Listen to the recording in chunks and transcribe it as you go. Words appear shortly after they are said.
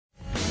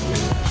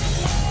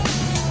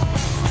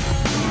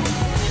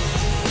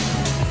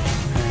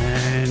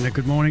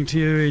Good morning to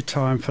you.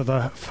 Time for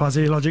the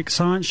Fuzzy Logic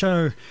Science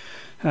Show.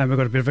 We've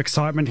got a bit of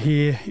excitement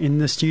here in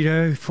the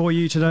studio for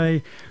you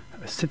today.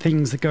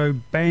 Things that go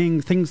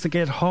bang, things that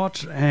get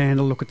hot, and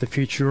a look at the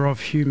future of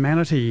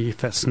humanity, if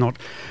that's not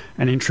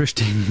an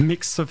interesting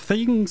mix of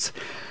things.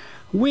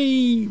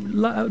 We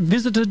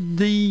visited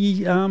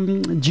the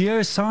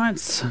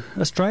Geoscience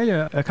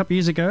Australia a couple of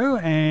years ago,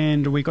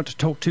 and we got to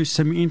talk to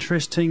some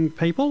interesting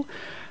people,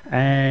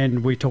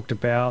 and we talked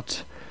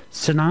about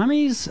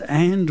tsunamis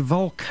and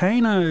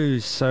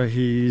volcanoes. So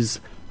here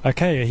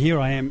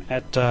I am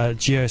at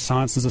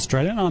Geosciences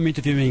Australia, and I'm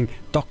interviewing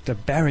Dr.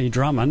 Barry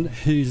Drummond,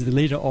 who's the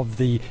leader of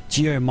the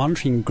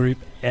Geomonitoring Group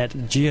at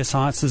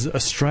Geosciences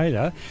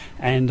Australia,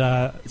 and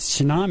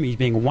tsunamis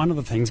being one of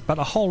the things, but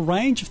a whole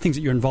range of things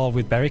that you're involved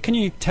with, Barry. Can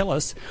you tell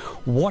us,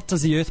 what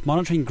does the Earth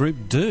Monitoring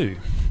Group do?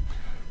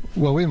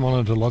 Well, we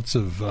monitor lots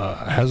of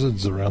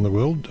hazards around the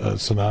world,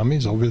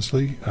 tsunamis,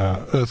 obviously,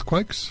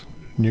 earthquakes,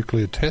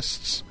 nuclear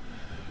tests,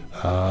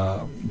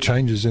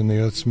 changes in the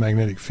Earth's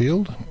magnetic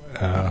field,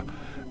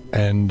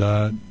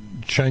 and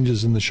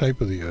changes in the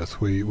shape of the Earth.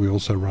 We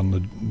also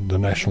run the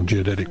National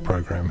Geodetic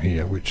Program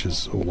here, which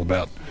is all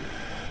about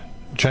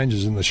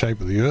changes in the shape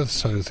of the Earth,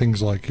 so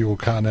things like your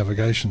car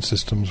navigation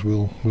systems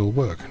will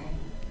work.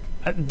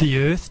 The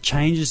Earth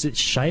changes its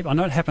shape? I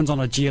know it happens on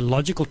a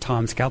geological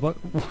timescale,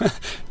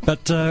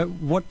 but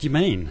what do you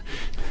mean?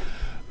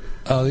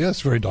 The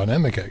Earth's very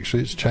dynamic,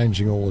 actually. It's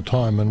changing all the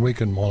time, and we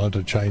can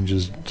monitor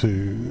changes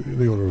to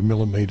the order of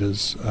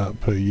millimetres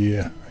per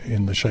year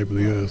in the shape of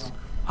the Earth.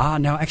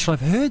 Now, actually,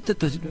 I've heard that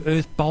the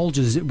Earth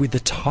bulges with the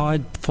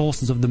tide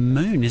forces of the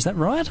Moon. Is that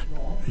right?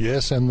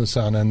 Yes, and the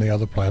Sun and the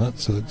other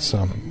planets. It's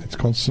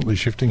constantly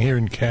shifting. Here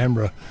in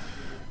Canberra,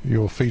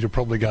 your feet are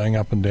probably going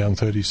up and down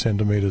 30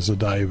 centimetres a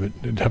day, but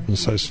it happens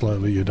so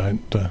slowly you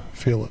don't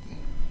feel it.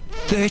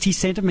 30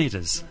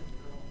 centimetres?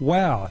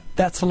 Wow,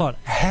 that's a lot.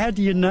 How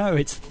do you know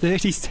it's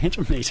 30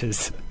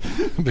 centimetres?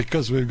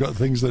 Because we've got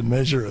things that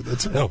measure it.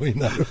 That's how we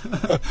know.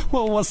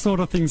 Well, what sort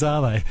of things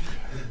are they?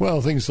 Well,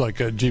 things like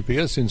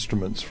GPS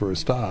instruments, for a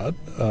start.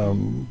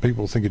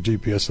 People think of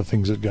GPS are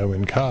things that go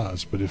in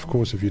cars, but of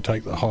course if you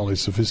take the highly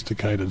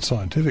sophisticated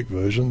scientific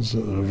versions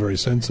that are very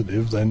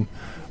sensitive, then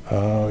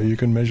you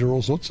can measure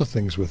all sorts of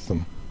things with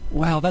them.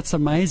 Wow, that's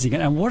amazing.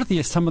 And what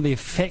are some of the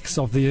effects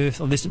of the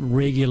Earth, of this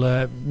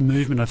regular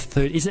movement of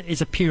 30?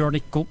 Is it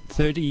periodical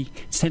 30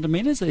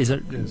 centimetres? Is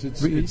it?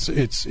 Yes,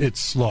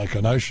 it's like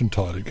an ocean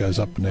tide. It goes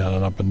up and down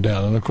and up and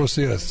down. And of course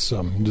the Earth's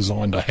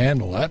designed to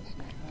handle that.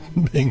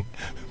 Being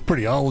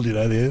pretty old, the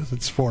Earth,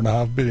 it's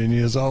 4.5 billion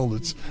years old.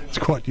 It's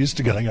quite used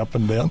to going up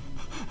and down.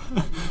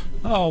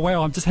 Oh,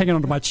 wow, I'm just hanging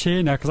onto my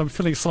chair now because I'm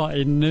feeling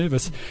slightly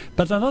nervous.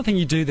 But another thing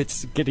you do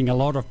that's getting a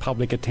lot of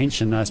public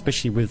attention,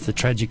 especially with the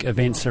tragic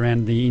events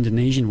around the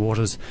Indonesian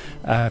waters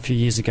a few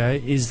years ago,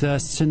 is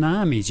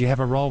tsunamis. You have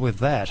a role with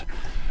that.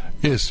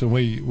 Yes, and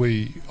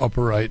we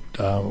operate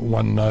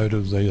one node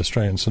of the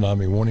Australian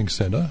Tsunami Warning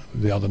Centre.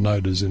 The other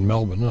node is in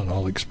Melbourne, and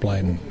I'll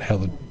explain how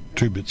the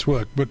two bits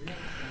work. But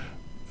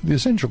the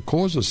essential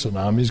cause of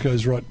tsunamis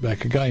goes right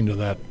back again to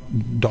that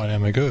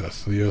dynamic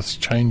Earth. The Earth's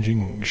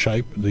changing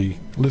shape. The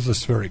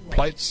lithospheric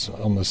plates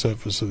on the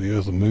surface of the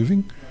Earth are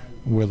moving.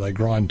 Where they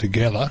grind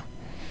together,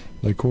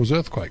 they cause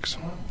earthquakes.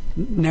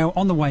 Now,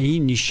 on the way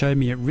in, you showed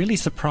me a really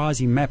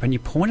surprising map, and you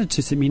pointed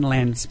to some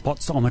inland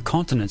spots on the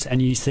continents,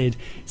 and you said,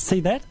 see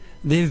that?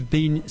 There have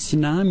been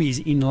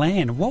tsunamis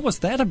inland. What was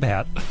that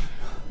about?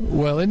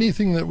 Well,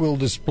 anything that will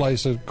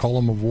displace a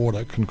column of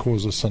water can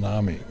cause a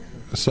tsunami.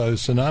 So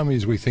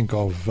tsunamis we think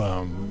of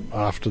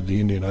after the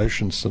Indian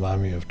Ocean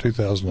tsunami of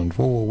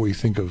 2004, we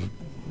think of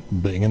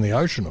being in the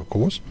ocean, of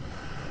course,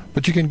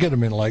 but you can get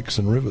them in lakes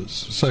and rivers.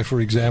 So,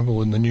 for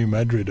example, in the New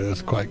Madrid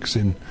earthquakes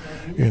in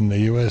the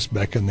US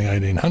back in the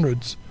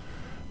 1800s,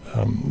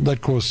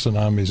 that caused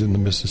tsunamis in the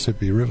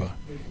Mississippi River.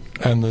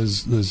 And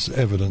there's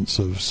evidence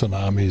of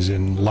tsunamis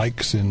in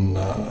lakes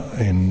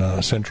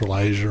in Central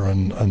Asia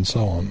and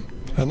so on.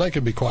 And they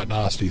can be quite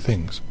nasty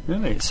things.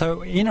 Really?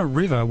 So in a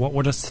river, what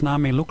would a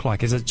tsunami look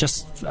like? Is it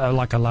just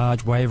like a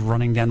large wave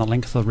running down the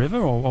length of the river,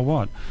 or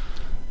what?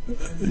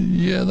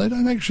 Yeah, they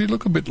don't actually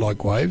look a bit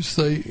like waves.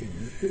 They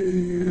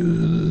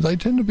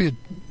tend to be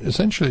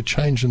essentially a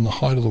change in the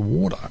height of the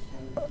water.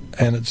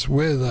 And it's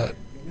where that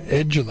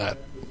edge of that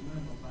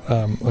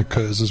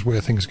occurs is where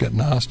things get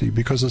nasty,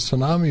 because a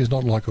tsunami is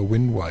not like a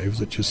wind wave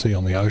that you see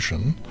on the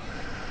ocean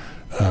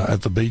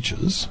at the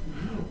beaches.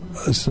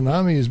 A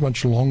tsunami is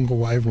much longer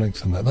wavelength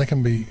than that. They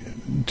can be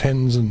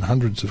tens and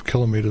hundreds of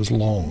kilometres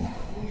long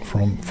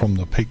from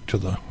the peak to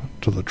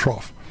the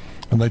trough,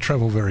 and they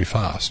travel very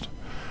fast.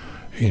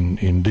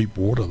 In deep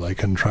water, they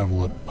can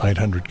travel at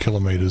 800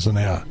 kilometres an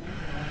hour.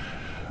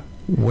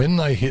 When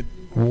they hit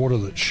water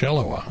that's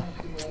shallower,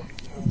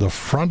 the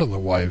front of the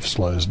wave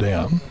slows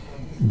down,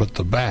 but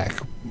the back,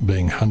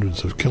 being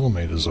hundreds of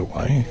kilometres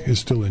away, is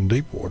still in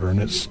deep water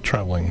and it's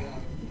travelling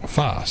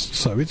fast.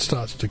 So it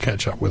starts to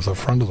catch up with the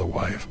front of the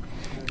wave.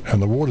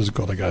 And the water's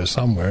got to go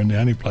somewhere, and the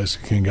only place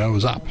it can go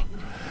is up.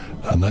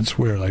 and that's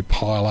where they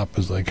pile up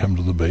as they come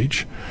to the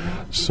beach.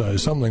 So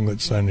something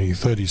that's only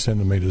 30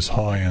 centimetres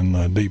high in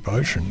the deep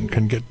ocean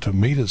can get to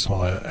metres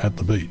high at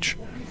the beach.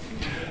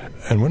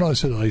 And when I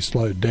said they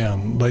slow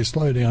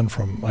down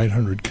from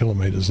 800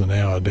 kilometres an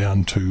hour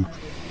down to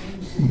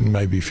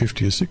maybe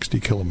 50 or 60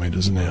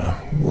 kilometres an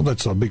hour. Well,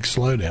 that's a big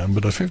slowdown,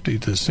 but a 50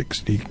 to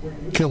 60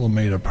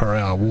 kilometre per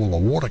hour wall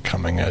of water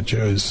coming at you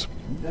is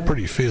a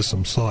pretty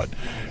fearsome sight.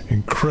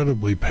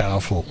 Incredibly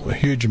powerful,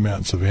 huge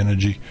amounts of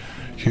energy,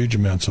 huge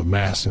amounts of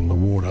mass in the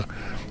water,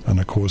 and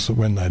of course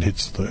when that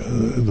hits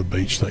the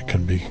beach, that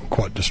can be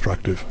quite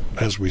destructive,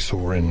 as we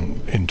saw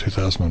in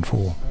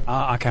 2004.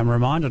 I'm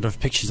reminded of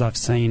pictures I've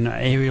seen,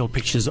 aerial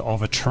pictures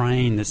of a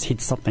train that's hit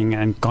something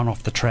and gone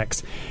off the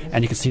tracks,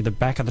 and you can see the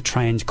back of the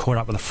train's caught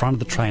up with the front of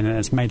the train, and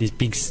it's made this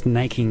big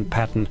snaking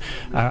pattern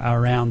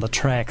around the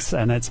tracks,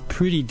 and it's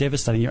pretty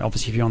devastating,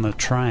 obviously, if you're on the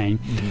train.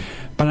 Mm-hmm.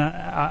 But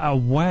a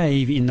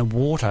wave in the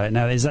water,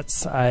 now is that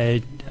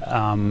a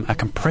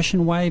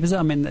compression wave, is it?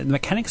 I mean, the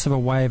mechanics of a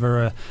wave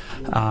are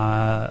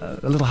a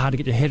little hard to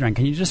get your head around.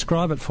 Can you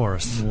describe it for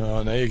us?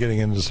 No, now you're getting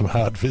into some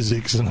hard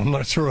physics, and I'm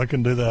not sure I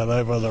can do that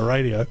over the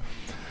radio.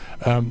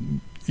 Let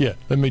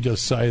me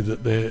just say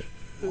that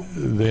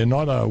they're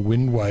not a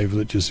wind wave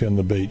that you see on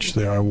the beach.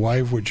 They're a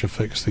wave which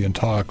affects the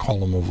entire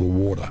column of the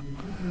water.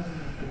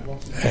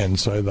 And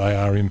so they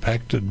are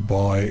impacted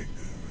by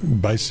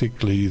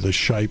basically the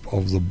shape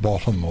of the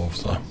bottom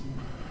of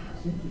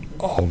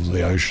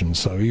the ocean.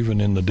 So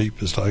even in the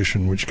deepest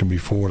ocean, which can be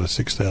 4,000 to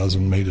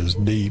 6,000 metres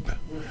deep,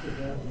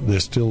 they're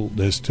still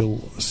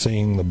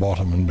seeing the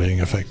bottom and being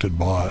affected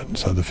by it.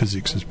 So the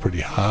physics is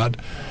pretty hard,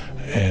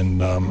 and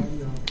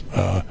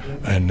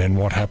then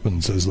what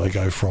happens as they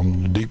go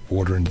from the deep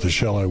water into the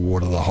shallow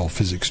water, the whole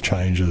physics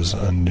changes,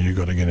 and you've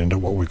got to get into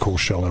what we call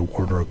shallow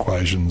water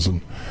equations,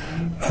 and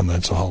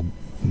that's a whole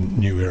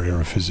new area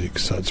of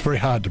physics. So it's very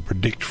hard to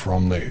predict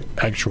from the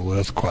actual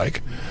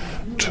earthquake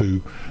to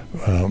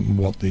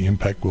what the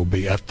impact will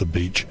be at the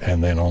beach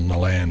and then on the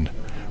land.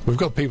 We've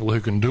got people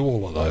who can do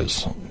all of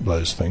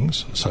those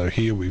things. So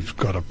here we've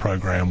got a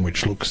program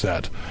which looks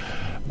at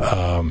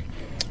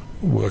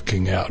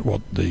working out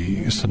what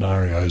the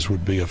scenarios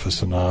would be if a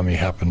tsunami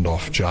happened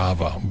off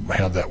Java,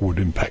 how that would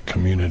impact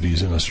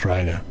communities in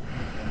Australia.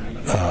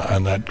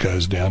 And that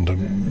goes down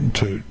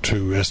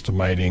to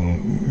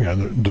estimating,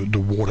 the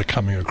water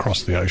coming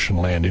across the ocean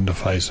land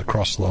interface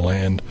across the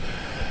land,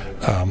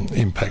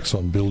 impacts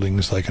on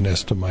buildings. They can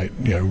estimate,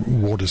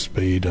 water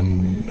speed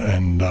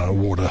and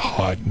water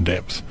height and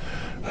depth,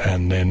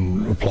 and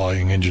then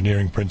applying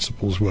engineering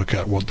principles, work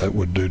out what that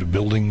would do to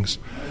buildings.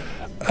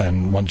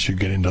 And once you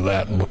get into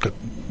that and look at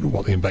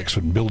what the impacts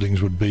on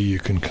buildings would be, you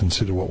can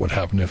consider what would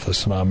happen if the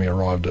tsunami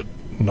arrived at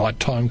night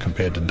time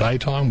compared to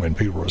daytime when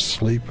people are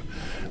asleep.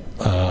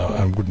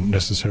 And wouldn't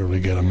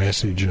necessarily get a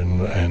message,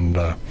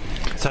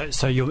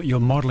 So you're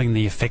modelling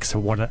the effects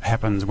of what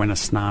happens when a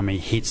tsunami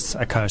hits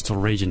a coastal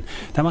region.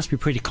 That must be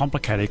pretty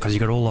complicated because you've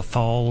got all the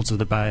folds of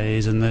the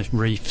bays and the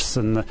reefs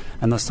and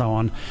the so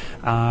on.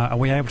 Are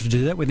we able to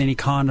do that with any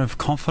kind of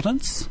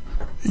confidence?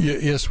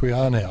 Yes, we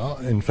are now.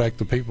 In fact,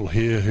 the people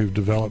here who've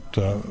developed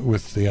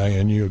with the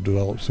ANU have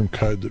developed some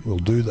code that will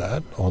do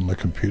that on the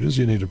computers.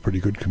 You need a pretty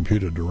good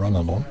computer to run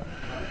it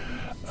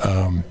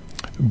on.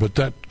 But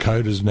that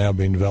code has now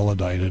been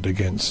validated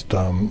against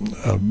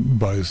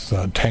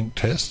both tank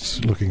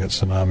tests, looking at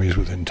tsunamis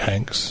within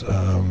tanks,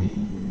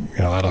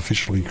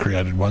 artificially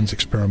created ones,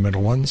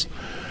 experimental ones,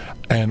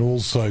 and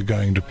also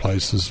going to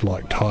places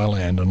like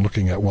Thailand and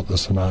looking at what the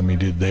tsunami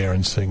did there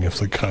and seeing if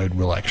the code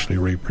will actually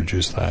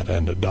reproduce that,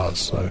 and it does.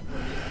 So.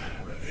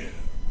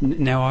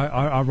 Now,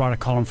 I write a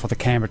column for the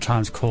Canberra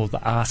Times called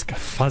the Ask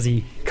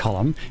Fuzzy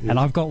column, and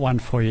I've got one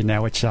for you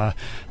now, which are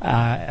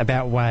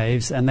about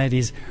waves, and that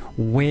is,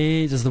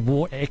 where does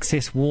the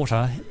excess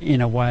water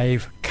in a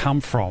wave come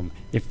from?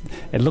 If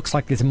it looks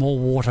like there's more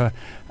water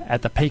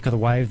at the peak of the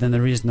wave than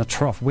there is in the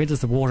trough, where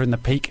does the water in the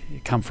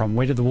peak come from?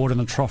 Where did the water in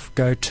the trough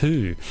go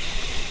to?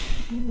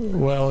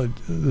 Well,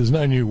 there's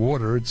no new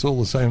water. It's all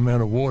the same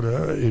amount of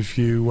water. If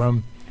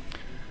you...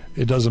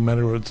 It doesn't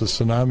matter whether it's a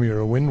tsunami or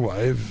a wind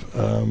wave.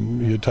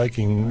 You're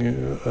taking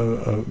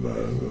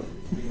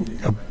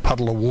a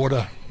puddle of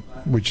water,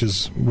 which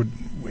would,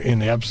 in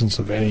the absence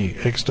of any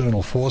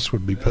external force,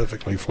 would be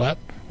perfectly flat.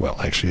 Well,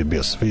 actually, it'd be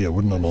a sphere,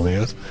 wouldn't it, on the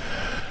Earth?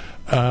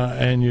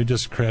 And you're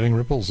just creating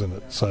ripples in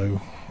it.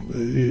 So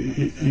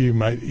you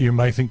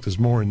may think there's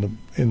more in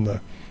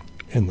the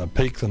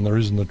peak than there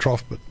is in the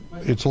trough, but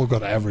it's all got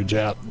to average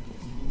out.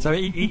 So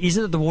is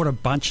it that the water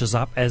bunches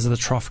up as the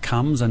trough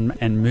comes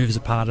and moves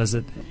apart?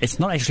 It's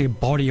not actually a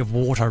body of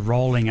water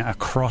rolling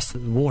across the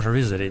water,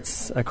 is it?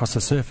 It's across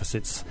the surface.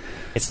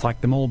 It's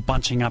like them all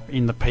bunching up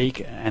in the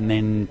peak and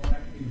then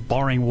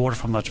borrowing water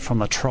from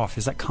the trough.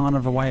 Is that kind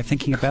of a way of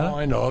thinking about it?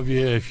 Kind of,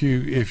 yeah. If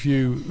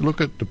you look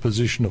at the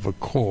position of a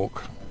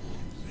cork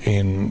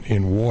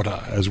in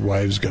water as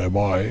waves go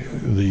by,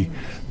 the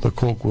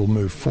cork will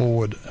move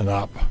forward and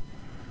up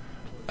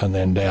and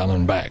then down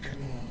and back.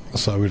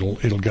 So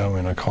it'll go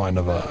in a kind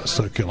of a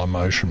circular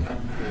motion.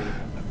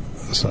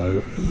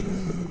 So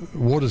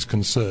water's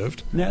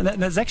conserved. Now,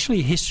 there's actually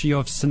a history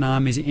of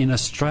tsunamis in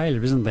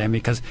Australia, isn't there?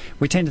 Because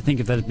we tend to think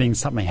of that as being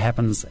something that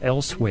happens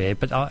elsewhere,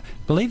 but I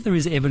believe there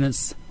is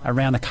evidence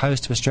around the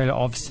coast of Australia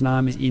of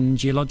tsunamis in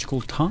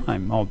geological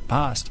time or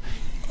past.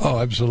 Oh,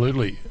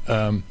 absolutely.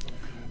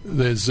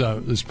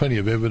 There's plenty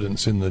of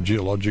evidence in the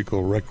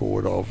geological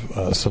record of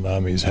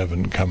tsunamis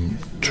having come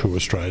to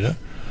Australia,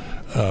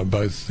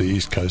 both the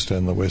east coast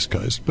and the west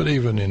coast. But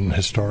even in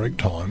historic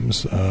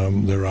times,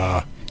 there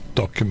are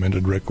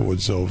documented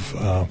records of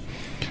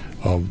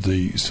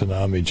the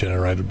tsunami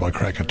generated by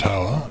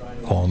Krakatoa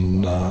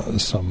on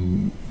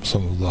some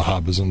of the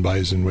harbours and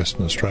bays in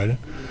Western Australia.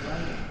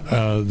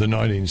 The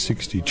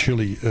 1960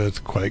 Chile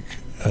earthquake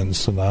and the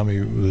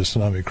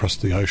tsunami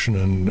crossed the ocean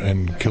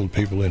and killed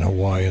people in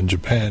Hawaii and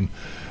Japan,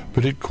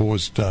 but it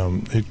caused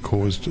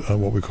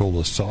what we call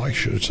the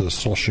seiche, it's a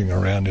sloshing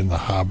around in the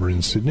harbour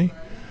in Sydney.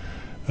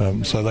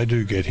 So they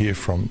do get here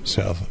from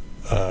South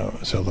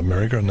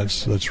America, and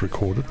that's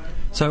recorded.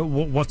 So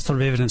what sort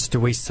of evidence do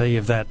we see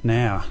of that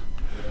now?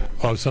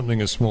 Oh,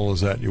 something as small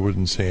as that, you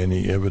wouldn't see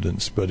any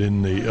evidence. But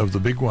of the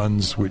big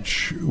ones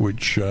which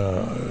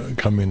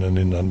come in and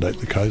inundate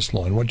the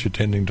coastline, what you're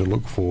tending to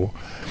look for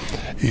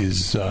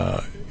is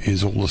all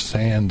the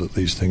sand that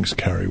these things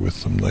carry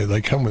with them.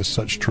 They come with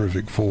such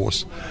terrific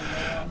force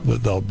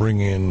that they'll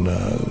bring in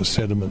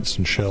sediments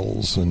and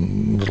shells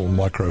and little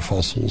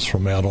microfossils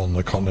from out on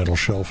the continental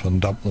shelf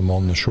and dump them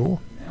on the shore.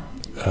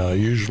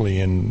 Usually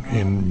in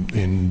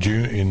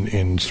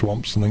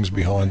swamps and things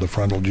behind the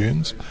frontal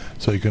dunes,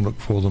 so you can look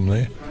for them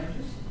there.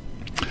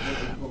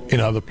 In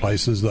other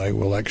places, they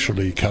will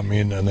actually come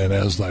in, and then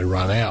as they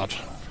run out,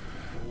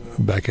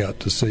 back out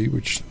to sea,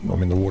 which, I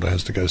mean, the water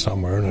has to go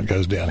somewhere, and it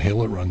goes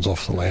downhill, it runs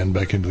off the land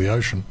back into the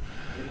ocean.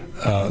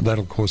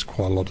 That'll cause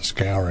quite a lot of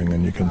scouring,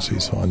 and you can see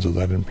signs of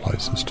that in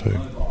places too.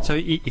 So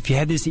if you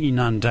had this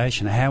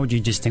inundation, how would you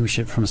distinguish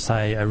it from,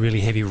 say, a really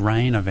heavy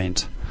rain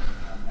event?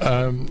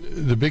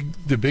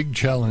 The big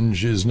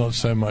challenge is not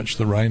so much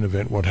the rain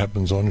event, what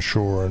happens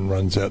onshore and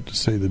runs out to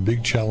sea. The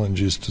big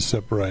challenge is to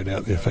separate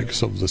out the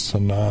effects of the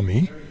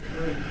tsunami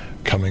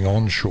coming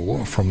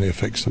onshore from the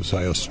effects of,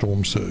 say, a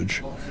storm surge,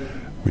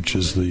 which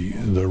is the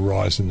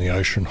rise in the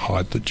ocean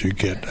height that you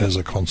get as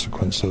a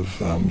consequence of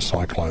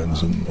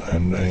cyclones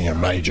and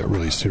major,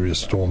 really serious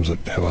storms that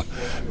have a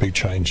big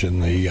change in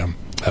the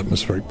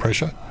atmospheric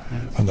pressure,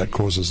 and that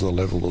causes the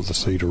level of the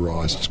sea to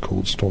rise. It's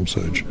called storm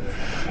surge.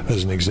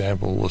 As an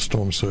example, the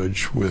storm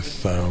surge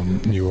with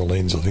New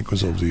Orleans, I think,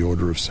 was of the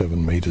order of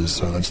 7 metres,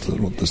 so that's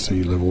what the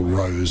sea level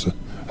rose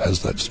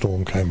as that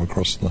storm came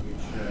across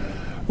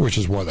which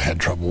is why they had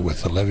trouble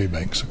with the levee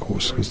banks, of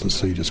course, because the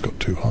sea just got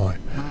too high.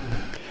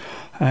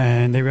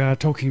 And they were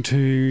talking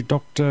to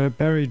Dr.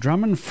 Barry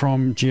Drummond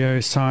from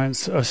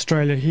Geoscience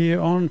Australia here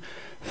on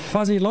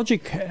Fuzzy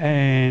Logic.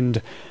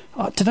 And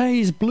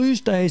today's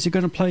Blues Days are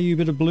going to play you a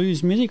bit of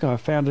blues music. I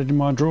found it in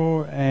my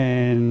drawer.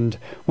 And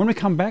when we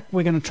come back,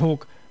 we're going to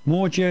talk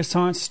more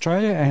Geoscience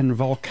Australia and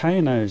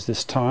volcanoes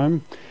this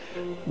time.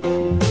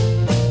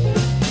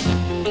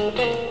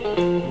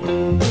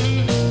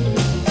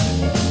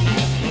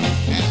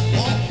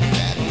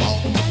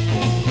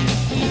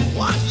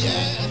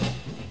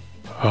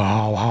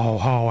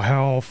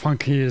 How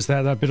funky is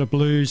that? That bit of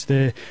blues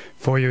there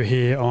for you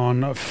here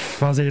on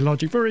Fuzzy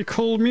Logic. Very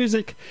cool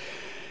music.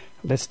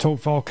 Let's talk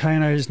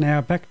volcanoes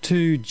now. Back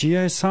to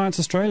Geoscience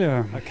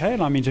Australia. Okay,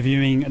 and I'm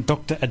interviewing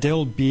Dr.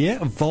 Adele Beer,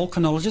 a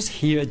volcanologist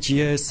here at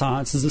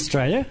Geosciences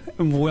Australia.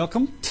 And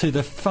welcome to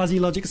the Fuzzy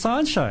Logic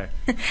Science Show.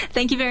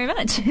 Thank you very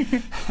much.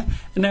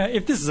 Now,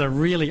 if this is a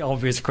really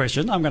obvious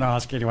question, I'm going to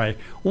ask anyway.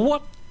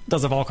 What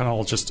does a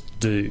volcanologist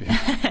do?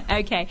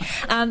 Okay.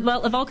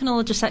 Well, a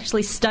volcanologist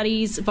actually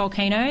studies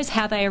volcanoes,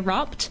 how they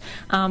erupt,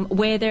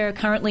 where they're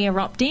currently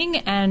erupting,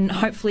 and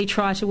hopefully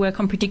try to work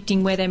on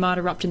predicting where they might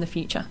erupt in the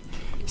future.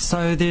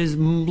 So there's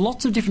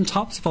lots of different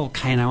types of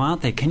volcano,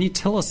 aren't there? Can you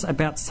tell us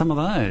about some of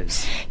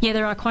those? Yeah,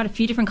 there are quite a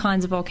few different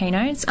kinds of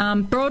volcanoes.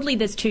 Broadly,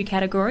 there's two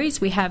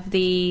categories. We have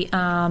the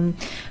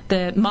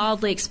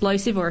mildly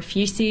explosive or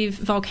effusive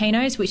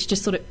volcanoes, which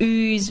just sort of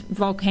ooze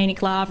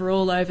volcanic lava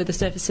all over the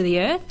surface of the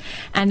Earth.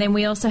 And then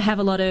we also have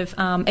a lot of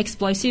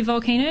explosive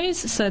volcanoes.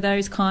 So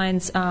those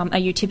kinds are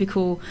your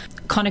typical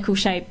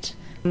conical-shaped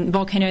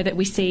volcano that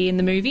we see in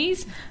the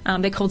movies.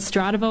 They're called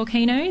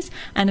stratovolcanoes,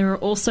 and there are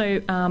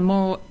also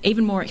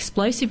even more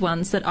explosive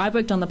ones that I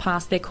worked on in the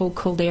past. They're called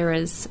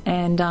calderas,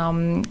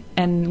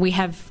 and we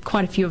have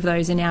quite a few of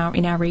those in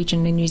our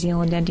region in New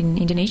Zealand and in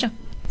Indonesia.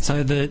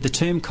 So the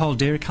term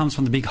caldera comes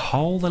from the big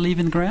hole they leave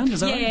in the ground, is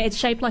that right? Yeah, it's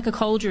shaped like a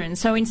cauldron.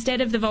 So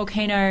instead of the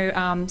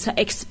volcano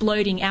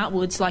exploding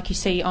outwards like you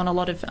see on a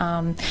lot of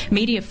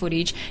media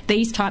footage,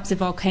 these types of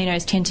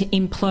volcanoes tend to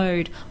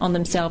implode on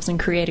themselves and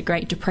create a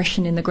great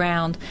depression in the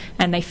ground,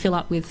 and they fill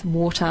up with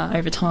water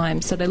over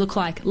time. So they look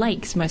like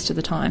lakes most of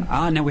the time.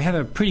 Now we have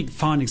a pretty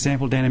fine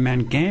example down in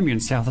Mount Gambier in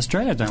South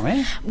Australia, don't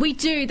we? We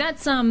do.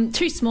 That's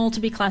too small to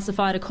be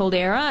classified a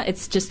caldera.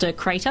 It's just a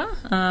crater,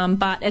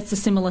 but it's a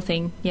similar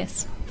thing,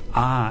 yes.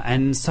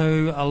 And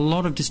so a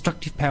lot of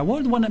destructive power. What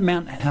was the one at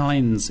Mount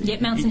Helens? Yeah,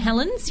 Mount St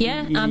Helens,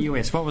 yeah. In the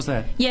US, what was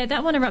that? Yeah,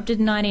 that one erupted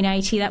in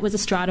 1980. That was a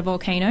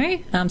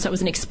stratovolcano. So it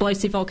was an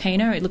explosive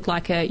volcano. It looked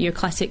like your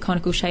classic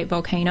conical-shaped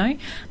volcano.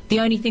 The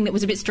only thing that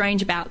was a bit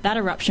strange about that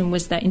eruption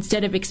was that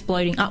instead of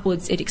exploding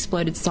upwards, it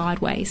exploded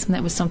sideways, and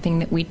that was something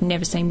that we'd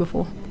never seen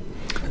before.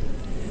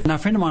 Now, a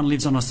friend of mine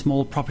lives on a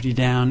small property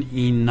down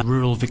in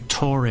rural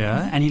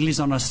Victoria, and he lives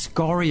on a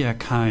scoria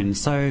cone.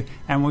 So,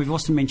 and we've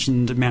also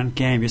mentioned Mount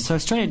Gambier. So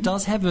Australia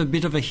does have a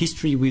bit of a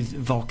history with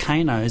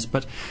volcanoes,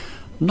 but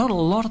not a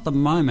lot at the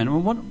moment.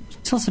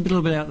 Tell us a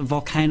little bit about the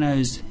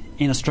volcanoes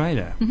in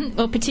Australia. Mm-hmm.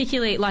 Well,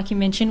 particularly, like you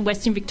mentioned,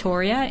 Western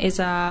Victoria is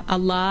a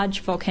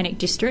large volcanic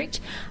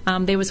district.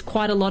 There was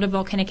quite a lot of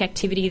volcanic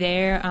activity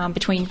there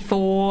between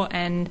 4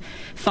 and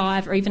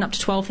 5 or even up to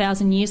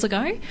 12,000 years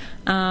ago.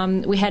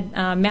 We had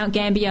Mount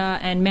Gambier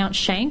and Mount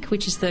Shank,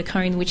 which is the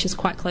cone which is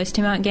quite close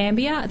to Mount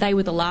Gambier. They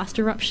were the last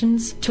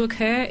eruptions to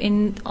occur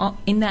in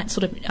that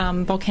sort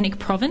of volcanic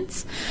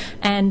province.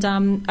 And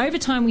over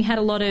time we had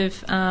a lot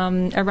of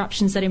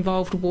eruptions that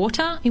involved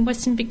water in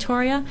Western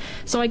Victoria.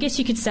 So I guess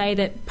you could say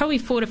that probably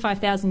 4,000 to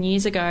 5,000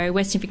 years ago,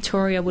 Western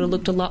Victoria would have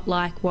looked a lot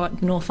like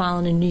what North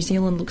Island and New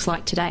Zealand looks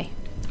like today.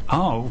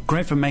 Oh,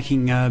 great for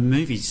making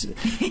movies.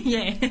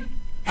 Yeah.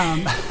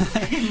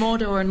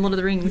 Mordor and Lord of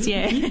the Rings,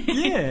 yeah.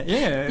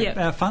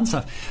 Yeah. Fun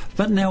stuff.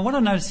 But now what I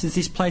noticed is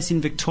this place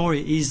in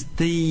Victoria is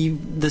the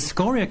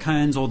scoria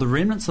cones or the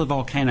remnants of the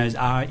volcanoes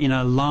are in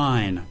a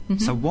line. Mm-hmm.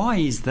 So why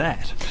is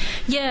that?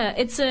 Yeah,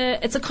 it's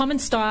a common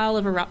style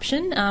of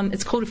eruption.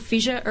 It's called a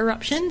fissure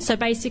eruption. So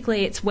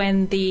basically it's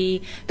when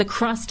the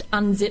crust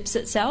unzips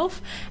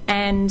itself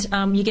and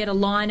you get a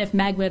line of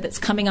magma that's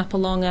coming up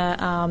along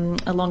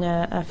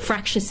a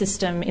fracture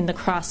system in the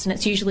crust, and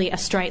it's usually a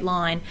straight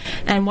line.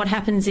 And what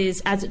happens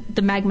is as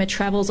the magma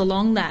travels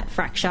along that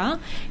fracture,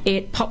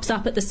 it pops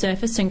up at the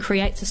surface and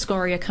creates a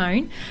scoria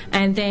cone,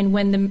 and then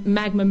when the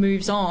magma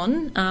moves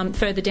on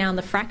further down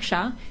the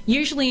fracture,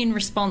 usually in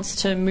response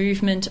to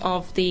movement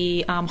of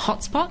the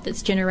hotspot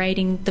that's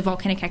generating the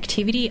volcanic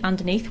activity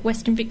underneath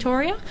Western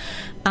Victoria,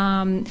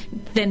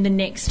 then the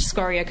next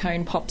scoria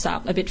cone pops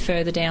up a bit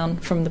further down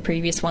from the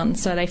previous one.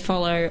 So they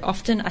follow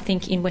often, I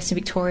think, in Western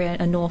Victoria,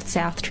 a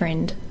north-south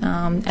trend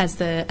as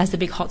the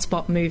big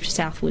hotspot moved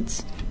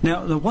southwards.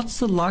 Now, what's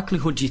the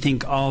likelihood, do you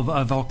think, of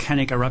a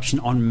volcanic eruption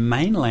on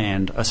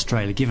mainland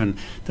Australia, given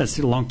that's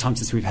a long time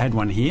since we've had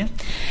one here?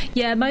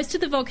 Yeah, most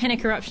of the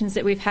volcanic eruptions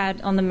that we've had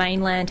on the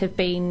mainland have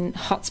been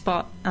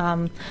hotspot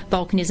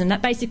volcanism.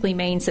 That basically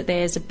means that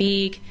there's a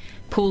big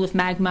pool of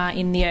magma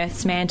in the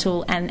Earth's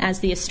mantle, and as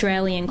the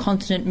Australian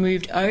continent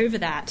moved over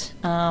that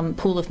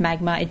pool of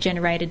magma, it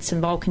generated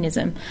some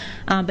volcanism.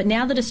 But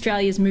now that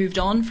Australia's moved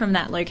on from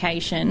that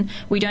location,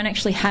 we don't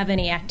actually have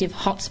any active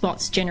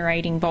hotspots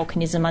generating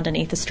volcanism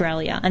underneath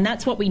Australia, and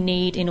that's what we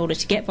need in order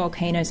to get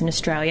volcanoes in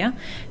Australia,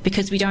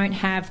 because we don't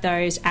have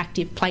those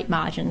active plate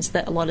margins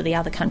that a lot of the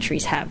other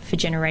countries have for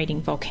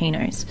generating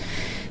volcanoes.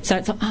 So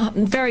it's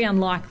very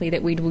unlikely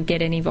that we would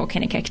get any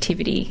volcanic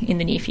activity in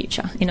the near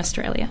future in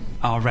Australia.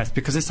 Oh, right,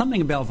 because there's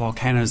something about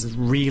volcanoes that's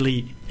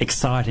really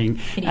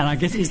exciting. And I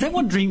guess, is that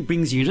what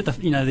brings you to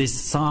these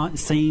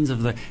scenes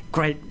of the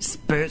great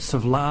spurts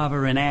of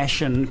lava and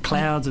ash and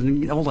clouds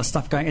and all the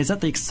stuff going? Is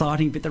that the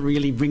exciting bit that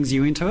really brings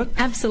you into it?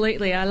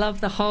 Absolutely. I love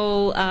the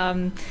whole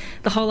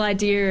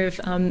idea of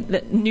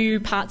the new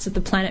parts of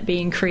the planet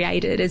being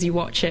created as you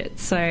watch it.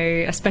 So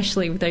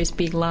especially with those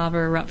big lava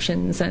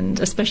eruptions, and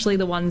especially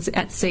the ones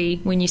at sea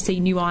when you see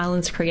new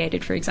islands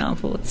created, for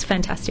example. It's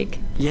fantastic.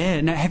 Yeah.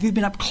 Now, have you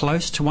been up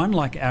close to one,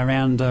 like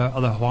around the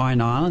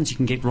Hawaiian Islands? You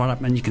can get right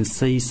up and you can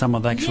see some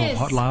of the actual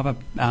hot lava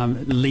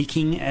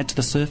leaking to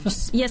the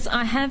surface? Yes,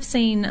 I have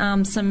seen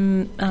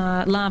some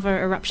lava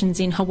eruptions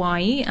in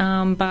Hawaii,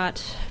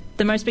 but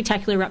the most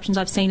spectacular eruptions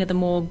I've seen are the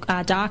more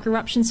dark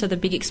eruptions, so the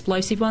big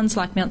explosive ones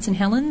like Mount St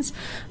Helens,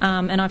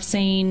 and I've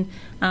seen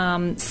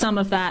some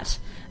of that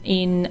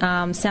in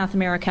South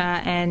America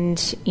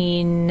and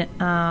in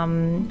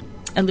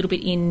a little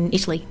bit in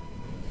Italy.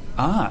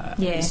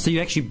 Yeah. So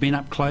you've actually been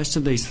up close to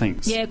these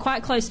things? Yeah,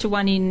 quite close to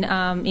one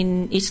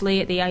in Italy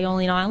at the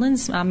Aeolian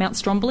Islands, Mount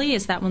Stromboli.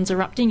 As that one's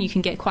erupting, you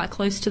can get quite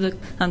close to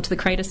the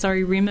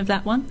crater, rim of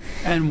that one.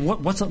 And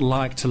what's it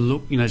like to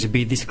look, to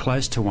be this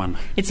close to one?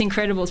 It's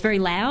incredible. It's very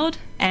loud,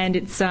 and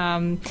it's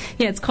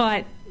it's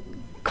quite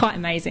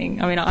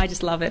amazing. I mean, I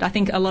just love it. I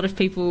think a lot of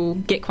people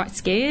get quite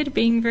scared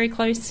being very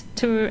close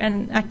to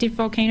an active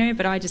volcano,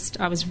 but I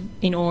was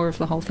in awe of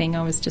the whole thing.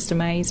 I was just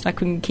amazed. I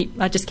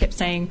just kept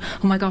saying,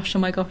 oh my gosh, oh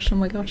my gosh, oh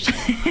my gosh.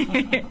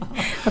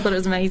 I thought it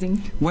was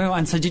amazing. Well,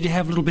 and so did you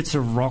have little bits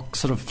of rock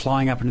sort of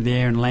flying up into the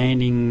air and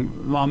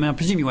landing? I mean, I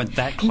presume you weren't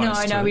that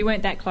close. No, we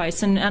weren't that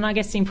close. And I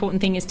guess the important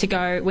thing is to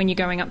go, when you're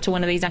going up to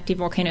one of these active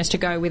volcanoes, to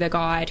go with a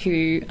guide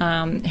who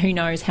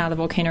knows how the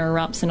volcano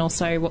erupts and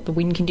also what the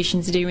wind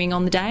conditions are doing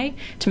on the day,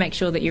 to make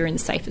sure that you're in the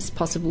safest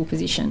possible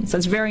position. So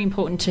it's very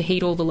important to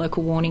heed all the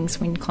local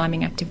warnings when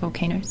climbing active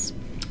volcanoes.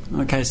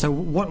 Okay, so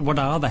what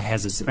are the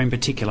hazards in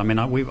particular? I mean,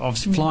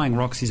 obviously flying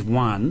rocks is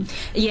one.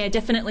 Yeah,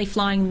 definitely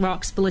flying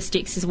rocks,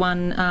 ballistics is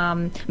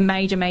one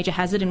major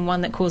hazard, and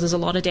one that causes a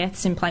lot of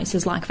deaths in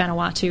places like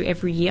Vanuatu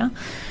every year.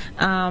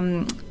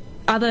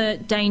 Other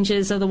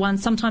dangers are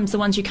sometimes the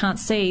ones you can't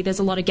see. There's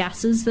a lot of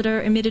gases that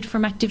are emitted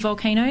from active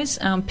volcanoes,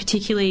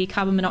 particularly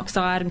carbon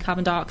monoxide and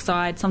carbon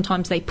dioxide.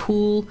 Sometimes they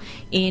pool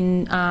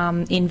in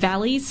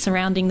valleys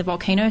surrounding the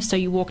volcano, so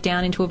you walk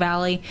down into a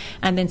valley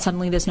and then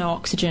suddenly there's no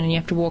oxygen and you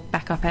have to walk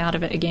back up out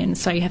of it again.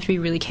 So you have to be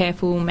really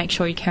careful and make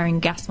sure you're carrying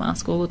a gas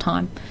mask all the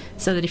time,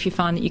 so that if you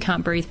find that you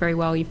can't breathe very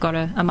well, you've got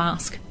a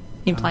mask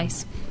in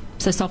place.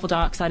 So sulfur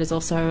dioxide is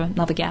also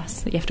another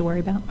gas that you have to worry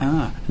about.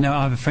 Now,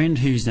 I have a friend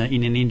who's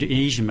in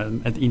Indonesia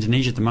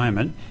at the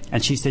moment,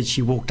 and she said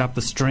she walked up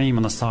the stream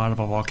on the side of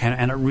a volcano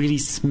and it really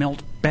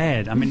smelt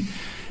bad. I mean,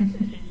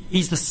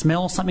 is the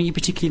smell something you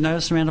particularly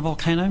notice around a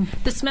volcano?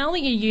 The smell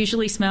that you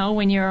usually smell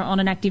when you're on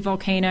an active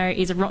volcano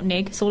is a rotten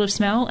egg sort of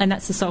smell, and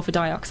that's the sulfur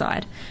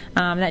dioxide.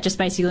 That just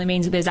basically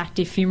means that there's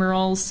active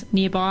fumaroles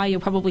nearby.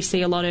 You'll probably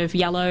see a lot of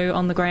yellow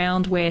on the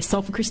ground where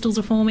sulfur crystals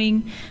are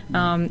forming.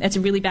 It's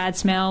a really bad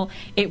smell.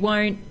 It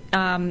won't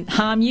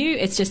harm you.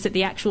 It's just that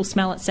the actual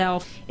smell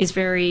itself is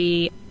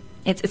very...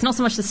 It's not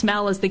so much the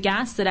smell as the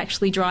gas that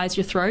actually dries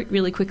your throat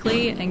really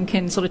quickly and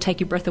can sort of take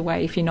your breath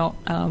away if you're not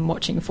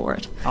watching for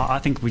it. I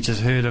think we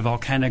just heard a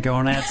volcano go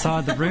on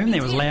outside the room.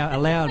 There was a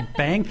loud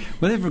bang.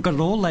 Well, they've got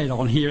it all laid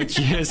on here at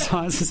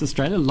Geosciences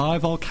Australia,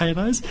 live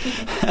volcanoes.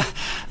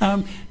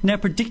 Now,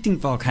 predicting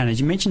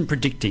volcanoes, you mentioned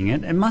predicting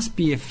it. It must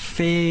be a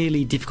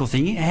fairly difficult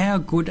thing. How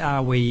good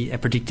are we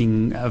at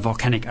predicting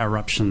volcanic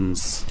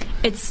eruptions?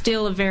 It's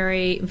still a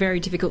very, very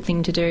difficult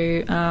thing to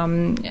do.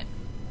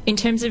 In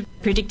terms of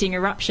predicting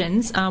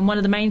eruptions, one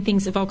of the main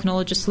things that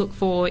volcanologists look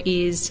for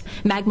is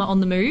magma on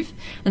the move.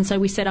 And so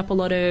we set up a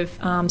lot of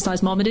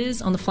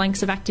seismometers on the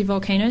flanks of active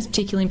volcanoes,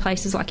 particularly in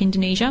places like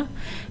Indonesia.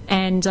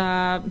 And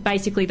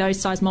basically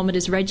those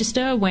seismometers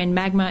register when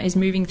magma is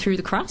moving through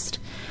the crust.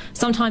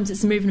 Sometimes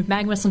it's a movement of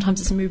magma,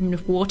 sometimes it's a movement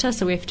of water,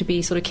 so we have to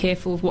be sort of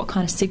careful of what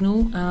kind of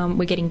signal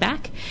we're getting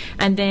back.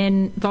 And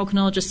then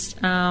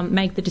volcanologists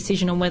make the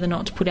decision on whether or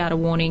not to put out a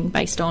warning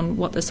based on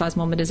what the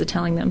seismometers are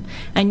telling them.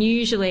 And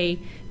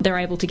usually they're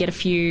able to get a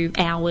few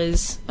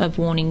hours of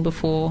warning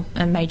before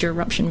a major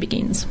eruption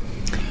begins.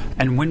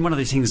 And when one of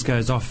these things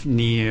goes off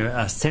near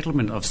a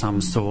settlement of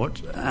some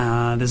sort,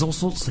 there's all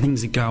sorts of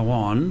things that go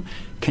on.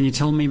 Can you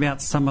tell me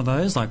about some of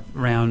those, like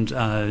around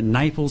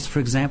Naples, for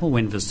example,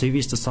 when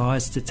Vesuvius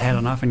decides it's had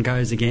enough and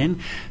goes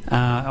again?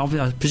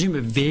 I presume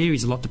it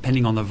varies a lot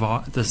depending on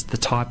the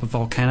type of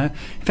volcano.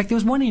 In fact, there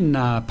was one in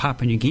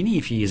Papua New Guinea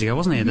a few years ago,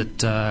 wasn't there,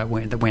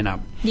 that went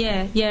up?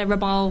 Yeah,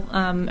 Rabaul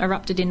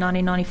erupted in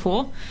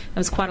 1994. It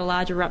was quite a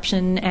large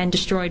eruption and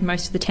destroyed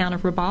most of the town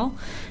of Rabaul.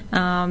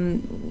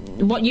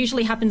 What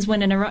usually happens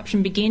when an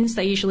eruption begins,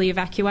 they usually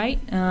evacuate.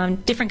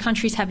 Different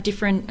countries have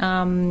different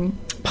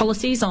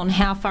policies on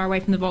how far away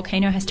from the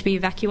volcano has to be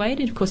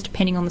evacuated, of course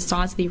depending on the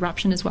size of the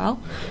eruption as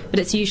well, but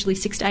it's usually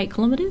 6 to 8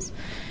 kilometres.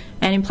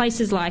 And in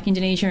places like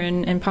Indonesia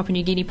and Papua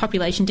New Guinea,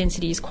 population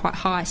density is quite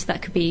high, so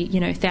that could be,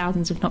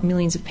 thousands, if not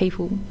millions of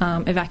people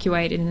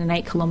evacuated in an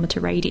 8-kilometre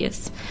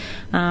radius.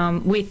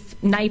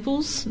 With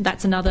Naples,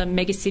 that's another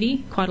mega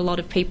city, quite a lot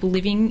of people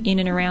living in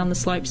and around the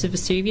slopes of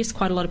Vesuvius,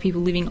 quite a lot of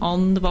people living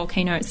on the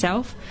volcano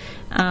itself.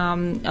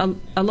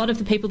 A lot of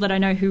the people that I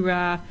know who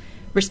are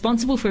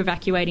responsible for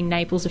evacuating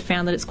Naples have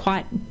found that it's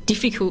quite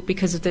difficult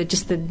because of the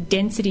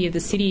density of the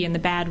city and the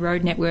bad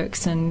road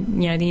networks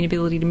and the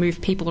inability to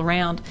move people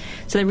around.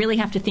 So they really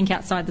have to think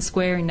outside the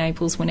square in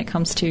Naples when it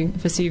comes to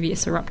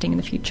Vesuvius erupting in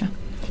the future.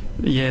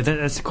 Yeah,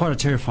 that's quite a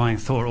terrifying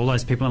thought. All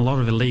those people, and a lot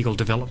of illegal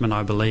development,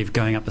 I believe,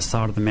 going up the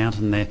side of the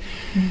mountain there.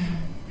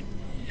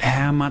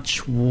 How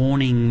much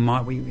warning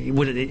might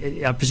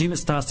we... I presume it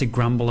starts to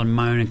grumble and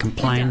moan and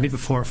complain a bit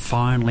before it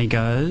finally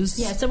goes.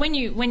 Yeah, so when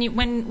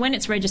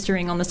it's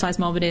registering on the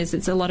seismometers,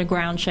 it's a lot of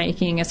ground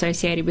shaking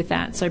associated with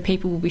that. So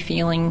people will be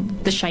feeling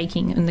the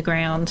shaking in the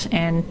ground,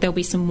 and there'll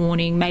be some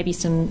warning, maybe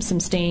some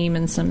steam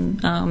and some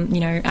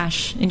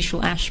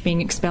initial ash being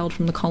expelled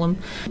from the column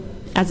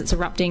as it's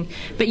erupting.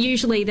 But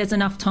usually there's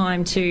enough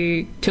time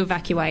to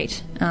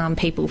evacuate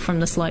people from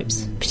the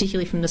slopes,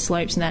 particularly from the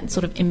slopes in that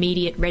sort of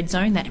immediate red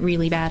zone, that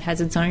really bad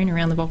hazard zone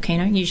around the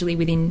volcano, usually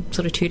within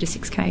sort of 2 to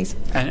 6 k's.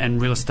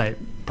 And real estate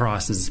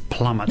prices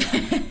plummet.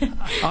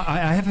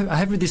 I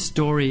have read this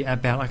story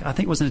about, I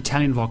think it was an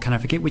Italian volcano, I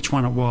forget which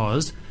one it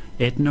was,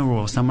 Etna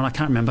or someone, I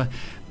can't remember,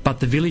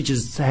 but the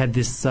villagers had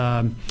this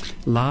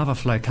lava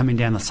flow coming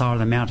down the side of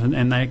the mountain,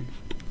 and they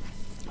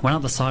went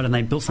up the side and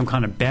they built some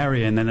kind of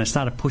barrier, and then they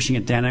started pushing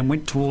it down and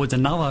went towards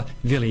another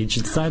village,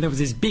 and so there was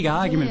this big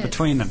argument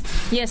between them.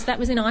 Yes, that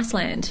was in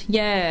Iceland.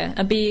 Yeah,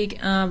 a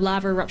big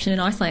lava eruption in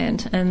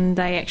Iceland, and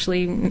they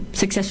actually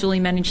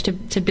successfully managed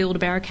to build a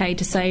barricade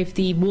to save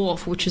the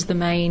wharf, which is the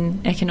main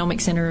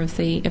economic centre of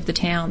the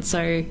town.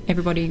 So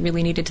everybody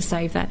really needed to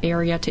save that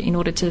area in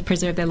order to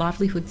preserve their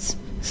livelihoods.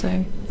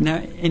 So now,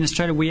 in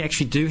Australia, we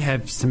actually do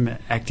have some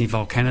active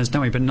volcanoes,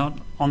 don't we? But not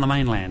on the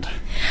mainland.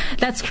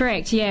 that's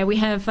correct. Yeah, we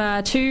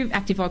have 2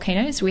 active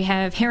volcanoes. We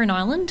have Heron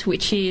Island,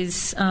 which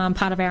is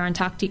part of our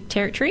Antarctic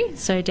territory,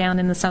 so down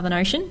in the Southern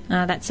Ocean.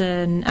 That's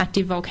an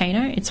active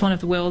volcano. It's one of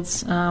the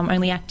world's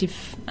only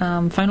active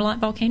phonolite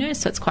volcanoes,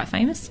 so it's quite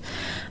famous.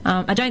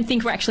 I don't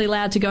think we're actually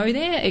allowed to go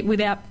there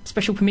without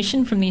special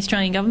permission from the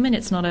Australian government.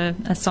 It's not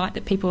a site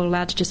that people are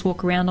allowed to just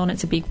walk around on.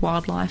 It's a big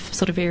wildlife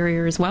sort of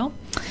area as well.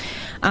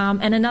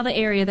 And another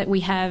area that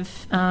we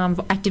have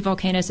active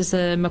volcanoes is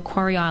the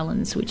Macquarie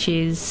Islands, which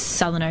is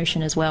Southern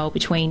Ocean as well,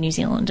 between New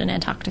Zealand and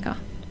Antarctica.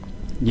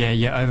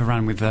 Yeah,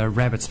 overrun with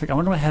rabbits. I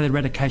wonder how the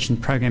eradication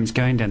program's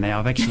going down there.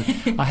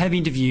 I have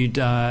interviewed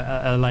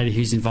a lady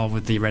who's involved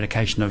with the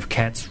eradication of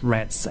cats,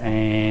 rats,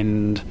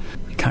 and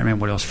I can't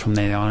remember what else from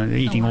there.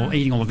 Eating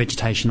all the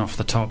vegetation off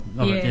the top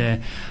of it.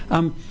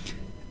 Yeah.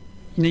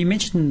 Now, you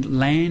mentioned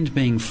land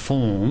being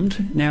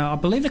formed. Now, I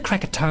believe the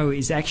Krakatoa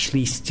is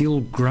actually still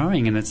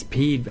growing and it's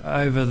appeared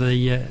over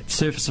the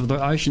surface of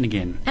the ocean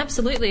again.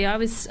 Absolutely. I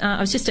was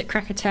just at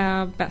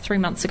Krakatoa about 3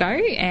 months ago,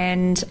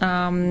 and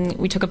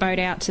we took a boat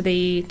out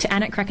to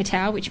Anak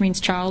Krakatoa, which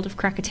means child of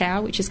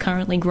Krakatoa, which is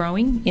currently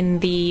growing in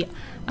the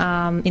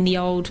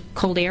old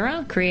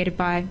caldera created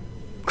by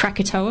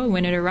Krakatoa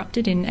when it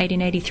erupted in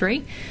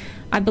 1883.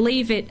 I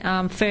believe it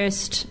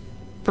first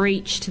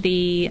breached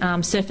the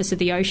surface of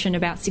the ocean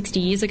about 60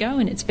 years ago,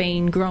 and it's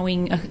been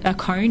growing a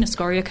cone, a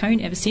scoria cone,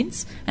 ever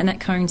since. And that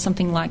cone's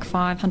something like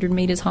 500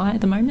 metres high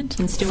at the moment.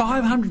 And still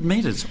 500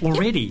 metres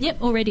already?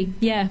 Yep, already.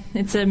 Yeah,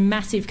 it's a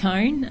massive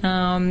cone.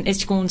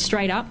 It's gone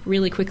straight up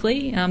really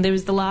quickly. There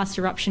was the last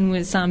eruption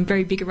was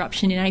very big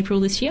eruption in April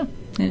this year,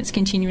 and it's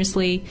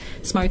continuously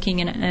smoking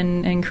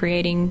and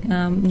creating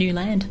new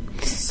land,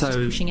 so just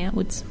pushing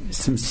outwards.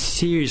 Some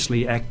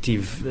seriously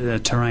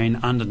active terrain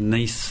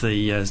underneath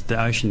the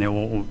ocean there,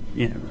 or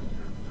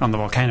on the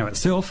volcano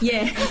itself.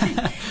 Yeah,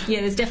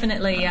 there's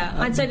definitely.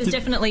 I'd say there's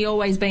definitely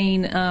always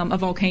been a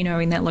volcano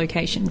in that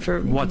location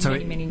for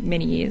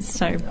many years.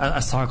 So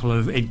a cycle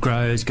of it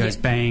grows, goes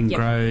bang,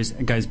 grows,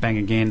 and goes bang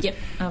again. Yep.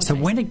 So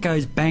when it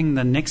goes bang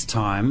the next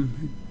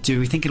time, do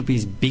we think it'll be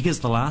as big as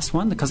the last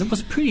one? Because it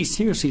was pretty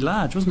seriously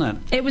large, wasn't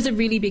it? It was a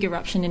really big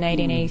eruption in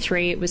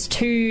 1883. It was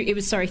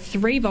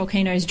 3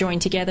 volcanoes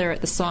joined together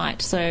at the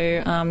site. So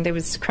there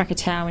was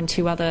Krakatoa and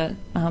 2 other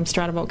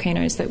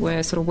stratovolcanoes that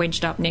were sort of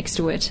wedged up next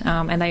to it,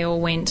 and they all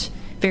went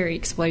very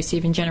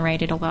explosive and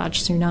generated a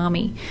large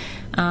tsunami.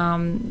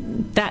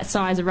 That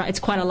size, it's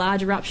quite a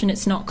large eruption.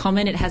 It's not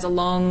common. It has a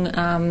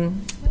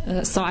long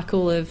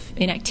cycle of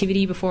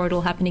inactivity before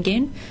it'll happen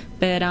again.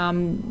 But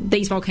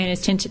these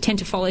volcanoes tend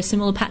to follow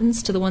similar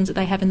patterns to the ones that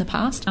they have in the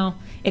past.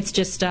 It's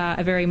just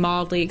a very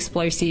mildly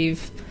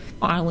explosive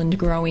island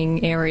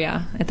growing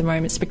area at the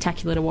moment.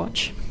 Spectacular to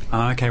watch.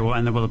 Okay,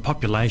 the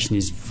population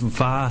is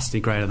vastly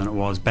greater than it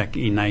was back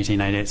in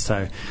 1888,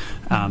 so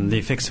the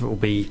effects of it will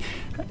be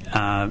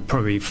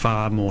probably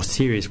far more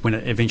serious when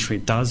it eventually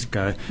does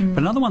go. But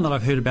another one that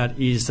I've heard about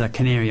is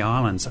Canary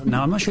Islands.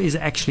 Now, I'm not sure it's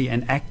actually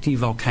an active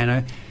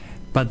volcano,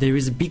 but there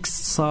is a big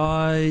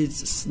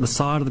the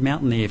side of the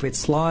mountain there. If it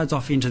slides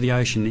off into the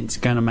ocean, it's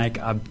going to make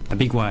a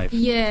big wave.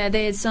 Yeah,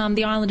 there's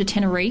the island of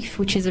Tenerife,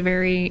 which is a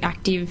very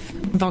active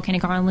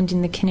volcanic island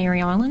in the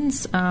Canary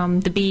Islands.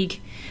 The big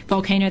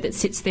volcano that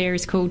sits there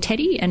is called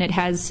Teddy, and it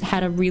has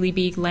had a really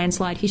big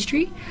landslide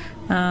history.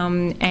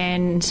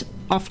 And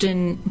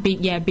often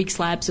big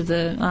slabs of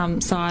the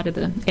side of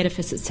the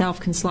edifice itself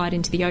can slide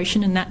into the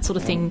ocean, and that sort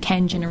of thing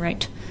can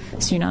generate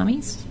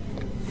tsunamis.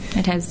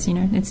 It has,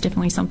 it's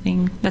definitely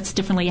something that's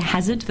definitely a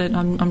hazard that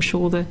I'm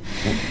sure the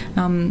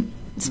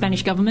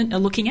Spanish government are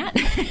looking at.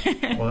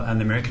 Well,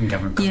 and the American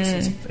government,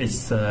 because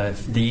it's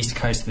the east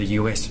coast of the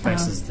US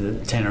faces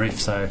the Tenerife,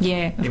 so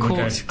it would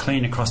go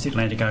clean across the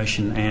Atlantic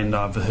Ocean, and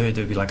I've heard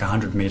there would be like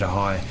 100 metre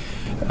high.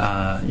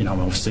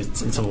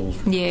 It's all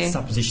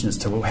supposition as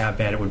to how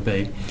bad it would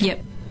be.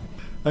 Yep.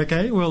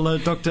 Okay, well,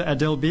 Dr.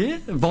 Adele Beer,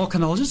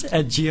 volcanologist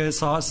at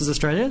Geosciences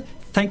Australia,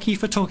 thank you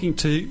for talking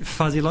to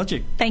Fuzzy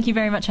Logic. Thank you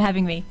very much for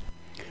having me.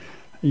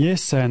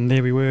 Yes, and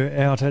there we were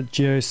out at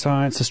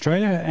Geoscience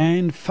Australia,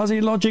 and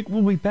Fuzzy Logic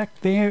will be back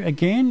there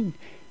again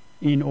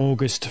in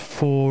August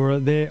for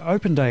their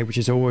Open Day, which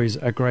is always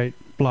a great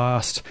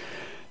blast.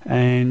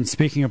 And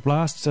speaking of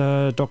blasts,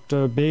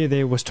 Dr. Bear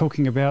there was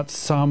talking about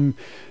some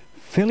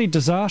fairly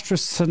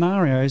disastrous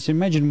scenarios.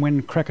 Imagine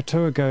when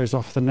Krakatoa goes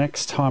off the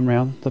next time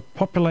round. The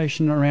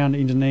population around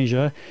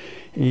Indonesia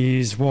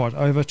is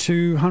over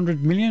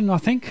 200 million, I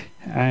think,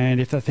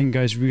 and if that thing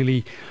goes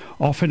really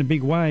off in a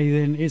big way,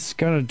 then it's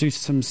going to do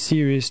some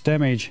serious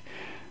damage.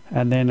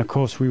 And then, of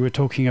course, we were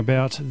talking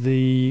about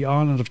the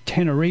island of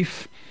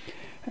Tenerife,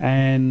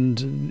 and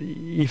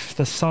if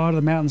the side of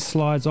the mountain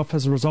slides off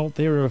as a result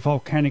there of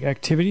volcanic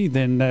activity,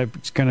 then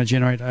it's going to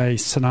generate a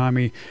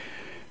tsunami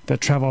that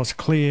travels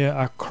clear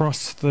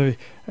across the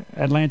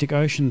Atlantic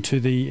Ocean to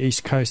the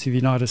east coast of the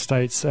United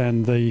States,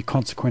 and the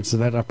consequences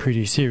of that are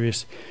pretty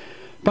serious.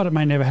 But it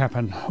may never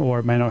happen, or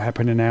it may not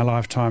happen in our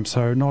lifetime,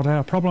 so not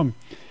our problem.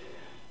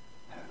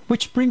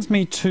 Which brings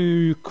me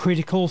to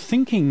critical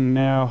thinking.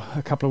 Now,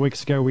 a couple of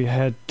weeks ago we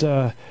had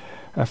a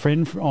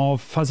friend of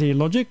Fuzzy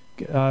Logic,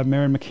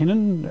 Merryn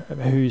McKinnon,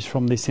 who's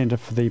from the Centre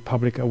for the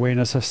Public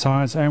Awareness of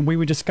Science, and we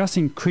were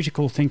discussing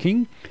critical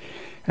thinking.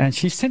 And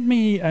she sent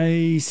me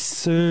a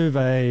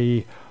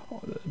survey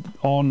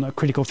on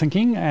critical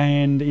thinking,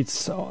 and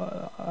it's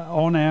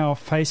on our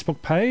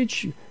Facebook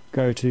page.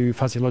 Go to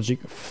Fuzzy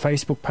Logic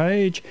Facebook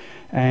page,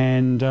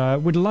 and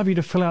we'd love you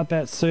to fill out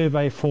that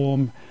survey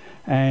form,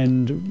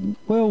 and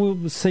well,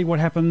 we'll see what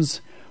happens.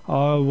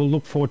 We'll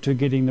look forward to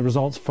getting the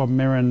results from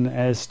Merryn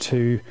as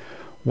to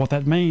what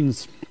that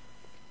means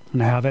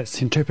and how that's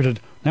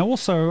interpreted. Now,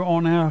 also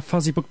on our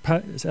Fuzzy Logic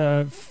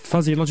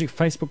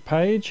Facebook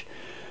page,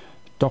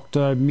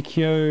 Dr.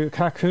 Mikio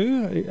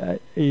Kaku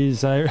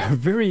is a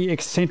very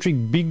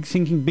eccentric,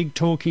 big-thinking,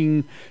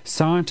 big-talking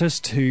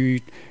scientist who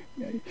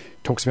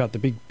talks about the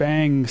Big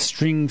Bang,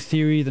 string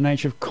theory, the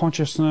nature of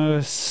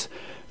consciousness,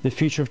 the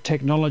future of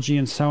technology,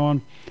 and so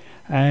on.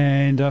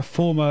 And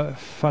former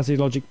Fuzzy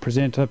Logic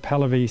presenter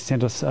Pallavi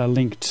sent us a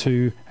link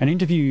to an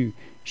interview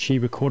she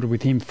recorded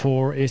with him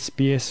for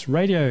SBS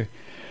Radio.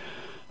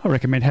 I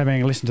recommend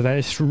having a listen to that.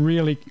 It's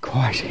really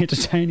quite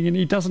entertaining, and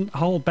he doesn't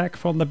hold back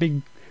from the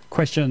big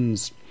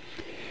questions.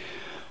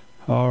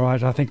 All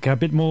right, I think a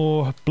bit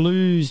more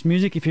blues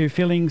music if you're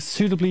feeling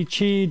suitably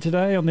cheered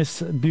today on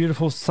this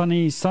beautiful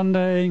sunny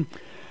Sunday.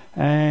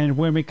 And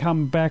when we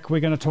come back,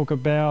 we're going to talk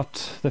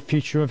about the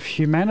future of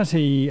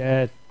humanity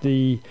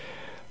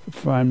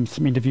from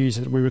some interviews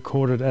that we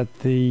recorded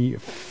at the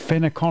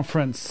FENA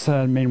conference.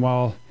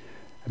 Meanwhile,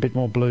 a bit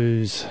more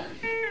blues.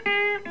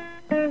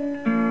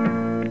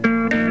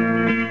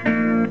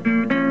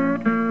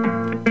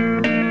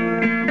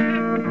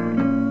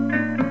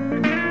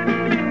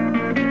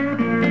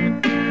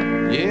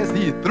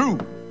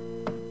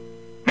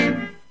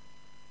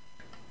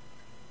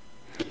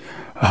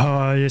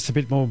 Yes, a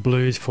bit more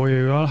blues for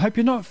you. I hope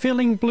you're not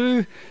feeling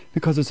blue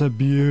because it's a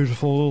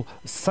beautiful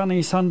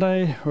sunny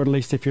Sunday, or at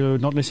least if you're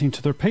not listening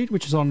to the repeat,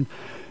 which is on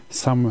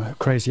some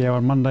crazy hour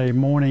on Monday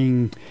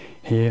morning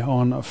here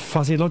on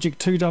Fuzzy Logic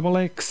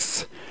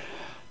 2XX.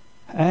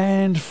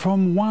 And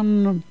from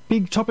one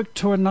big topic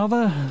to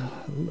another,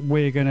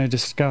 we're going to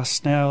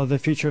discuss now the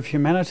future of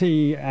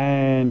humanity,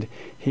 and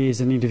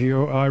here's an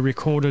interview I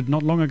recorded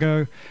not long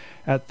ago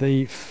at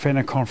the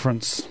FENA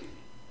conference.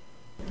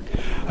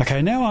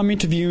 Okay, now I'm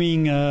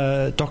interviewing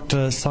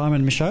Dr.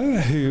 Simon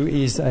Michaud, who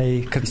is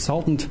a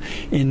consultant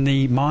in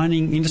the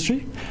mining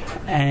industry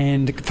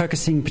and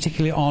focusing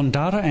particularly on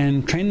data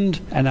and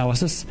trend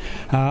analysis.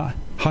 Hi,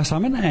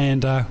 Simon,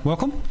 and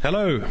welcome.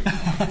 Hello.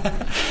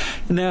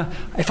 Now,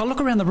 if I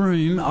look around the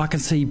room, I can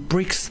see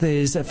bricks,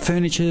 there's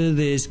furniture,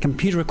 there's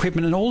computer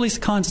equipment, and all these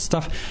kinds of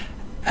stuff.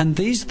 And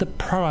these are the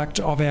product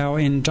of our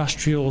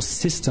industrial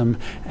system.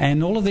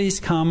 And all of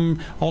these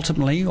come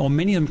ultimately, or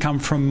many of them come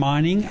from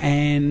mining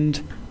and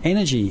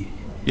energy.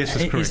 Yes,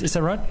 that's correct. Is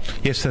that right?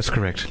 Yes, that's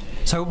correct.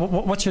 So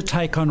what's your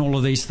take on all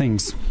of these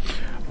things?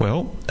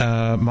 Well,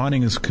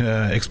 mining is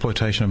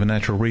exploitation of a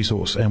natural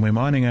resource, and we're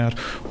mining out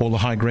all the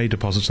high-grade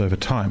deposits over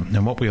time.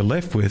 And what we are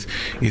left with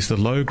is the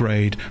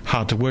low-grade,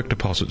 hard-to-work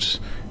deposits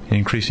in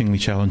increasingly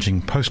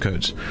challenging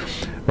postcodes,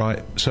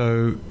 right?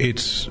 So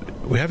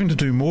we're having to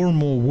do more and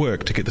more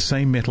work to get the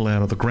same metal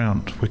out of the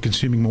ground. We're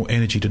consuming more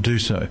energy to do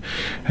so.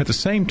 At the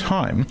same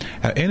time,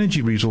 our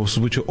energy resources,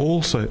 which are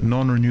also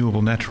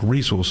non-renewable natural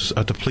resources,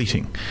 are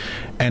depleting.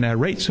 And our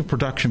rates of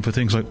production for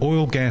things like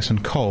oil, gas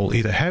and coal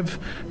either have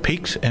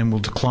peaked and will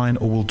decline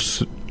or will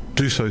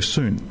do so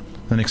soon,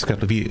 the next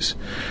couple of years.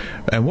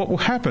 And what will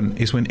happen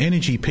is when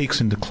energy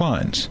peaks and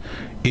declines,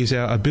 is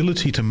our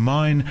ability to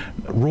mine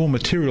raw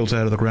materials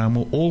out of the ground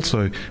will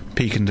also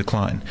peak and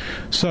decline.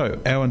 So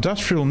our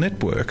industrial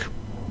network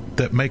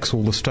that makes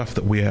all the stuff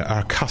that we are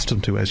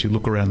accustomed to as you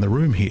look around the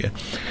room here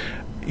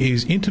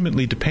is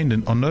intimately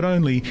dependent on not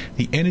only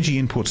the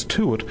energy inputs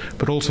to it,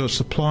 but also a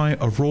supply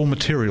of raw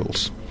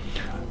materials.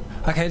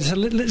 Okay, so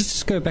let's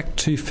just go back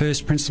to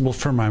first principle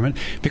for a moment,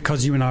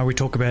 because you and I, we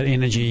talk about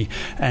energy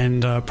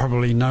and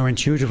probably know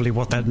intuitively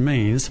what that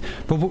means.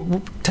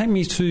 But take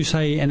me to,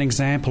 say, an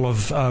example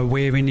of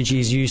where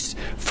energy is used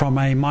from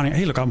a mining...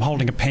 Hey, look, I'm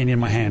holding a pen in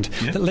my hand.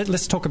 Yeah.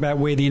 Let's talk about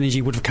where the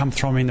energy would have come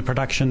from in the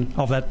production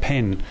of that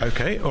pen.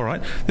 Okay, all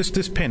right.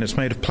 This pen, it's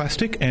made of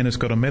plastic, and it's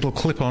got a metal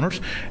clip on it,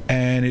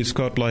 and it's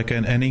got like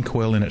an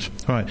inkwell in it.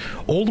 All right.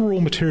 All the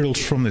raw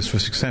materials from this, for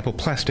example,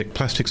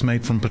 plastic's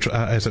made from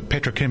as a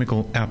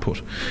petrochemical output.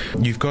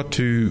 You've got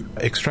to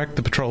extract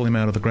the petroleum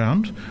out of the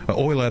ground,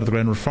 oil out of the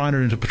ground, refine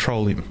it into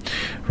petroleum,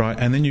 right?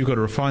 And then you've got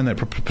to refine that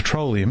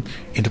petroleum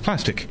into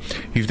plastic.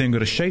 You've then got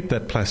to shape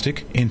that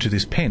plastic into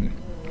this pen.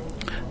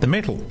 The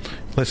metal,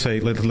 let's say,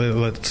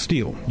 let's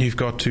steel. You've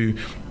got to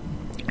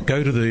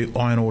go to the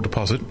iron ore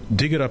deposit,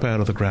 dig it up out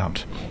of the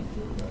ground,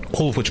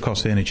 all of which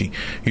costs energy.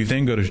 You've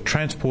then got to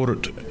transport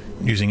it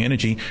using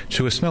energy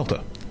to a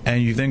smelter.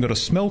 And you've then got to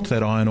smelt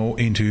that iron ore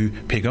into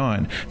pig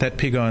iron. That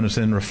pig iron is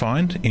then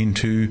refined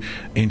into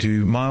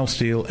mild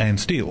steel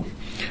and steel.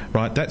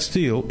 Right? That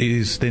steel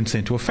is then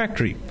sent to a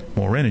factory,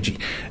 more energy.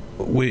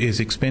 is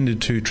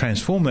expended to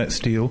transform that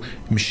steel,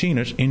 machine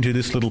it into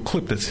this little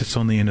clip that sits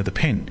on the end of the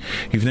pen.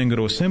 You've then got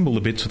to assemble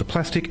the bits of the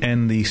plastic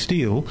and the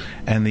steel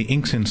and the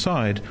inks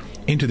inside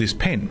into this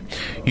pen.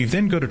 You've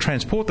then got to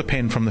transport the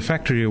pen from the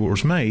factory where it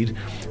was made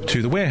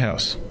to the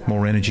warehouse.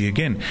 More energy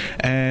again.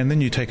 And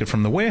then you take it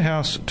from the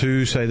warehouse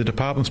to, say, the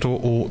department store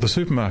or the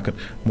supermarket.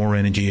 More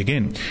energy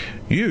again.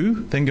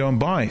 You then go and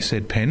buy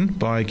said pen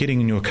by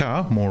getting in your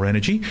car, more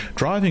energy,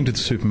 driving to the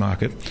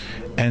supermarket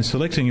and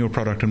selecting your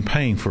product and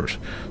paying for it.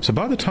 So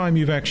by the time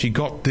you've actually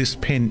got this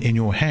pen in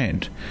your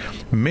hand,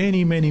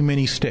 many, many,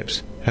 many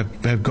steps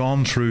have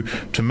gone through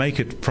to make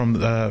it from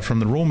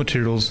the raw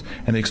materials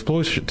and the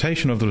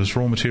exploitation of those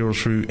raw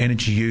materials through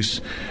energy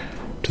use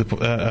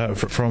to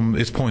from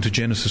its point of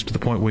genesis to the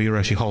point where you're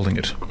actually holding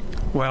it.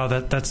 Wow,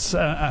 that's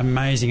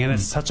amazing, and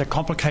it's such a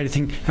complicated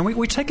thing. And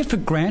we take it for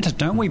granted,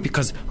 don't we?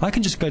 Because I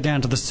can just go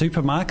down to the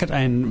supermarket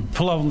and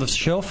pull on the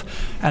shelf,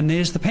 and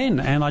there's the pen,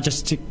 and I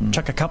just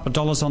chuck a couple of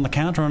dollars on the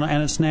counter,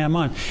 and it's now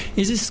mine.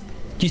 Is this,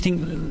 do you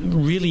think,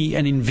 really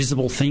an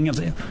invisible thing?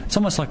 It's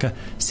almost like a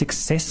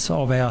success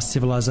of our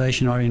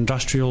civilization, our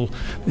industrial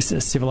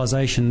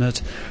civilization,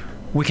 that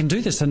we can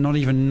do this and not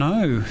even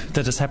know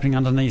that it's happening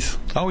underneath.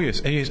 Oh yes,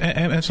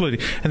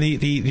 absolutely. And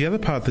the other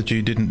part that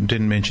you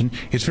didn't mention,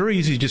 it's very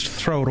easy to just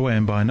throw it away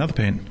and buy another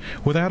pen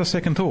without a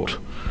second thought,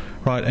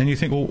 right? And you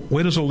think, well,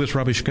 where does all this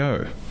rubbish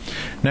go?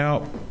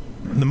 Now,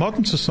 the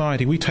modern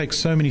society, we take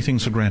so many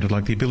things for granted,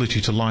 like the ability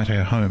to light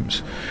our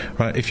homes,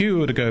 right? If you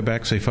were to go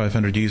back, say,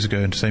 500 years ago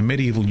into, say,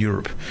 medieval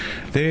Europe,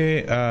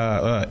 their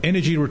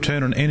energy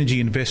return on energy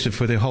invested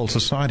for their whole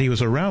society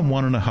was around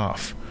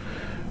 1.5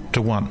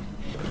 to 1.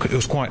 It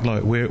was quite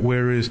low,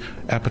 whereas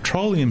our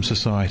petroleum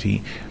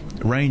society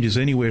ranges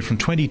anywhere from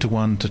 20 to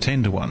 1 to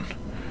 10 to 1,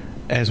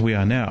 as we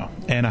are now.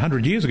 And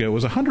 100 years ago it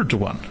was 100 to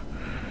 1.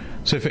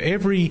 So for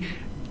every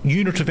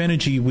unit of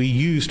energy we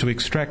use to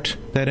extract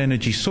that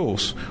energy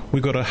source,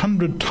 we got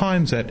 100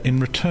 times that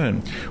in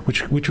return,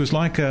 which was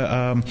like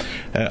a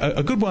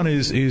good one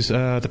is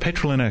the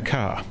petrol in our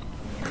car.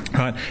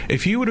 Right.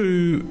 If you were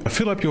to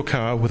fill up your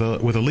car with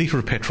a litre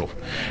of petrol,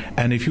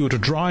 and if you were to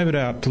drive it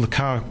out till the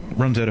car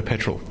runs out of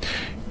petrol,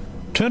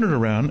 turn it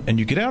around and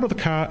you get out of the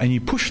car and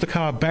you push the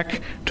car back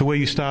to where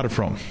you started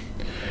from,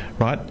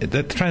 right?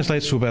 That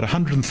translates to about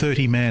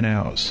 130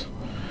 man-hours,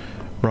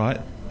 right?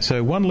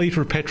 So 1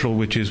 litre of petrol,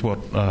 which is what,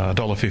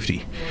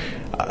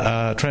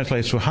 $1.50,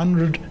 translates to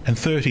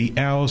 130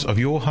 hours of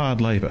your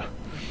hard labour.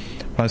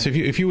 Right, so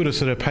if you were to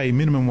sort of pay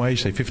minimum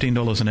wage, say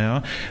 $15 an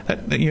hour,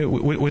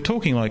 we're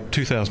talking like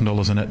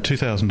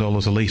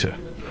 $2,000 a litre.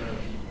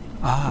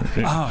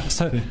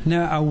 So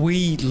now are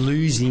we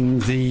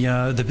losing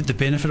the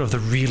benefit of the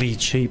really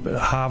cheap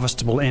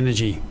harvestable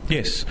energy?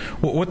 Yes.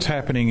 What's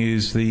happening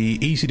is the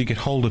easy to get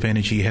hold of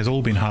energy has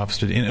all been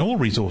harvested in all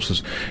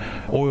resources: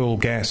 oil,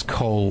 gas,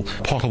 coal,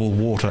 potable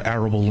water,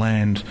 arable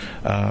land,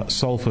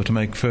 sulphur to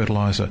make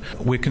fertiliser.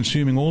 We're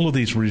consuming all of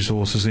these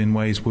resources in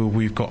ways where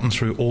we've gotten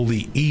through all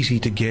the easy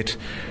to get,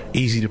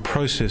 easy to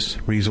process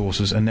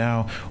resources, and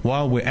now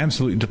while we're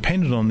absolutely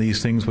dependent on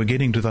these things, we're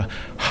getting to the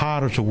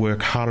harder to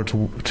work, harder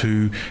to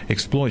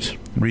exploit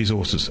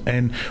resources,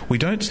 and we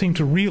don't seem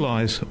to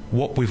realise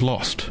what we've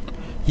lost.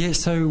 Yeah,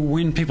 so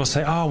when people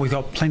say, oh, we've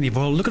got plenty of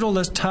oil, look at all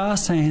those tar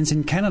sands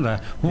in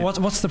Canada. Well,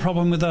 what's the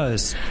problem with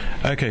those?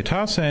 Okay,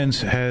 tar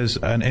sands has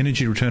an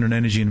energy return on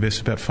energy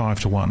invested about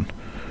 5 to 1.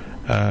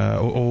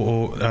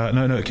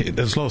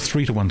 There's a lot of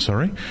 3 to 1,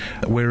 sorry,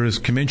 whereas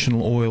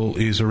conventional oil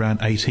is around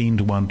 18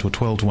 to 1 to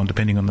 12 to 1,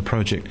 depending on the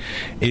project.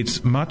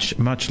 It's much,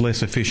 much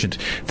less efficient.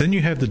 Then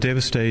you have the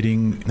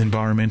devastating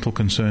environmental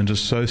concerns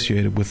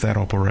associated with that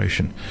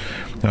operation.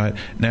 Right?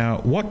 Now,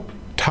 what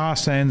tar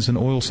sands and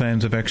oil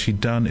sands have actually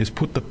done is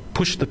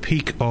push the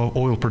peak of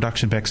oil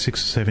production back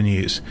 6 or 7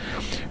 years.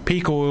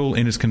 Peak oil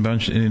in its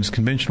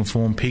conventional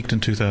form peaked in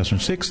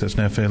 2006. That's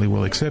now fairly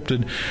well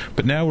accepted.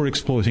 But now we're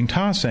exploiting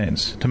tar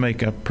sands to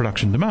make up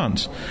production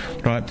demands,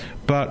 right?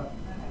 But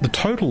the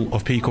total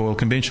of peak oil,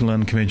 conventional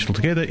and unconventional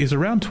together, is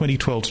around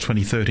 2012 to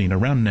 2013,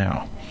 around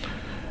now.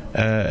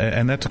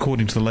 And that's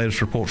according to the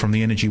latest report from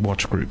the Energy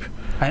Watch Group.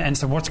 And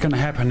so what's going to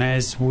happen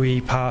as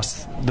we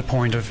pass the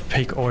point of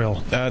peak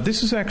oil?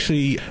 This is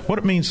actually, what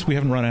it means we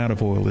haven't run out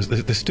of oil.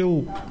 There's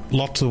still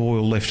lots of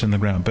oil left in the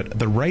ground, but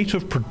the rate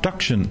of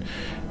production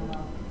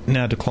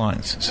now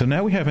declines. So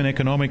now we have an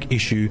economic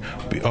issue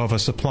of a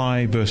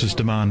supply versus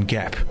demand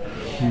gap,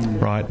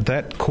 right?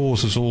 That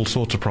causes all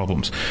sorts of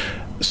problems.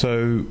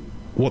 So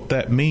what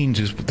that means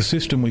is the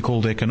system we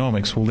called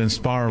economics will then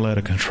spiral out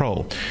of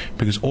control,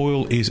 because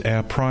oil is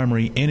our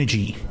primary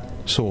energy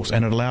source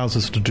and it allows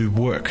us to do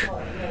work,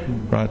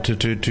 right,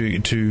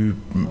 to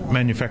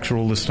manufacture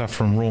all this stuff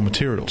from raw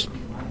materials.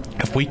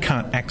 If we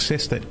can't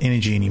access that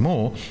energy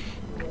anymore,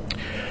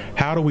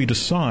 how do we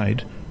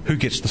decide who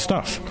gets the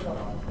stuff?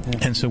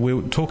 And so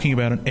we're talking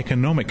about an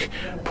economic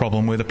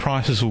problem where the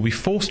prices will be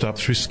forced up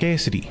through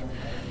scarcity.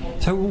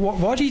 So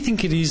why do you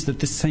think it is that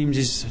this seems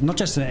is not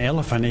just an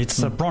elephant, it's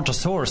a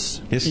brontosaurus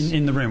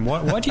in the room?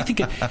 Why do you think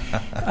it...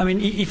 I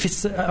mean, if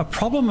it's a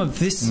problem of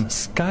this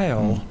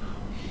scale,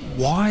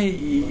 Why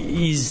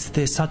is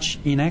there such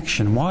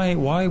inaction? Why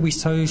are we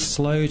so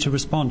slow to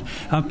respond?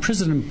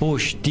 President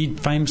Bush did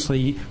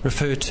famously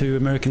refer to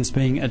Americans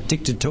being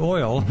addicted to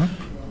oil,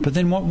 but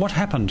then what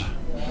happened?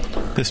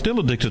 They're still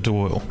addicted to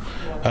oil.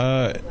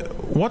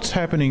 What's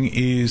happening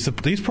is that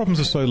these problems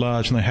are so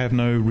large and they have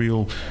no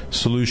real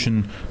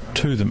solution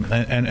to them.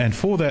 And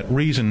for that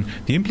reason,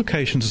 the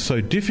implications are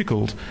so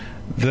difficult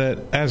that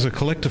as a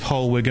collective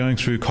whole, we're going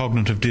through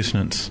cognitive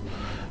dissonance.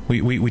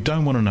 We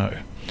don't want to know.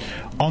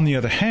 On the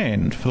other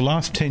hand, for the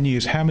last 10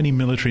 years, how many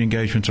military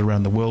engagements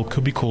around the world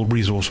could be called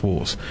resource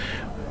wars?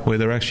 Where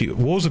there actually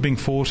wars are being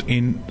fought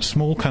in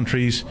small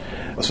countries,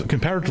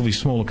 comparatively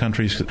smaller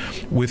countries,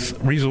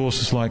 with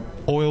resources like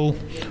oil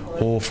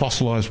or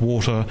fossilised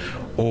water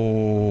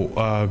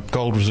or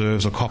gold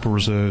reserves or copper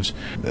reserves.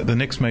 The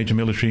next major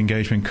military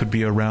engagement could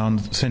be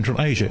around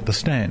Central Asia, the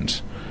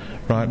Stans.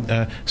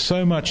 Right,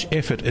 so much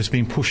effort has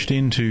been pushed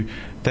into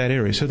that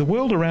area. So the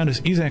world around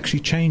us is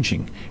actually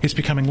changing. It's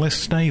becoming less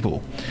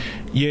stable.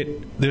 Yet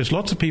there's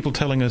lots of people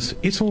telling us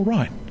it's all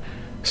right.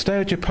 Stay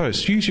at your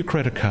post. Use your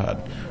credit card.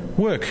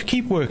 Work.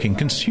 Keep working.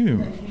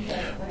 Consume.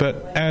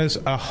 But as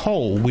a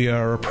whole, we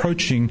are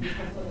approaching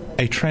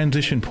a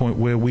transition point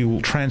where we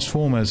will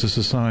transform as a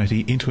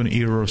society into an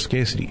era of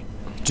scarcity.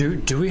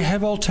 Do we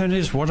have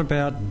alternatives? What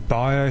about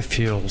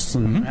biofuels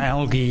and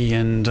algae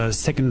and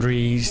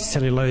secondary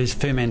cellulose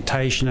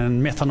fermentation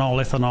and methanol,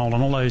 ethanol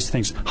and all those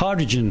things?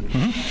 Hydrogen.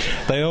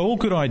 They are all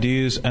good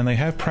ideas and they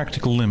have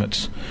practical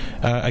limits.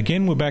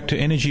 Again, we're back to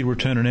energy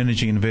return and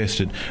energy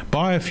invested.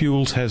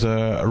 Biofuels has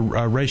a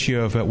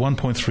ratio of about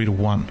 1.3 to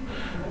 1.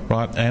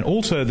 Right? And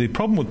also the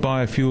problem with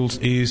biofuels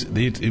is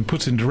it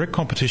puts in direct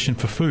competition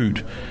for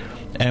food.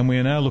 And we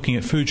are now looking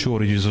at food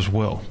shortages as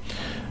well.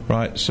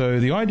 Right, so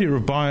the idea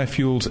of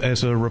biofuels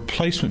as a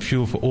replacement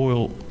fuel for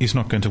oil is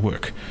not going to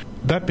work.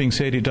 That being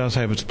said, it does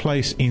have its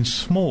place in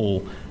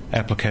small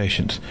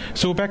applications.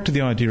 So we're back to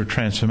the idea of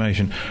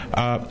transformation.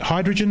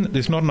 Hydrogen,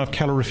 there's not enough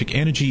calorific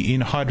energy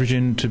in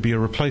hydrogen to be a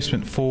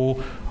replacement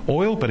for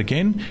oil, but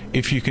again,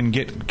 if you can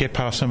get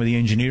past some of the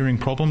engineering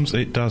problems,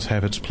 it does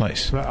have its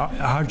place. Well,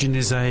 hydrogen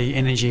is a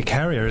energy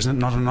carrier, isn't it?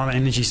 Not an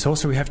energy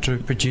source, so we have to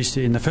produce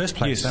it in the first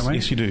place, don't we?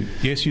 Yes, you do.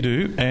 Yes, you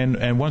do.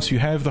 And once you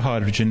have the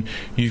hydrogen,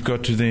 you've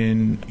got to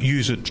then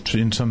use it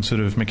in some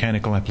sort of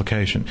mechanical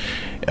application.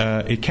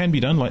 It can be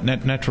done like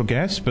natural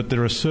gas, but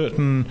there are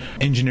certain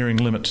engineering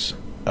limits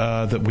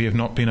that we have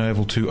not been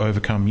able to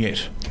overcome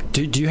yet.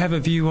 Do you have a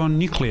view on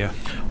nuclear?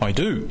 I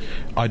do.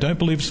 I don't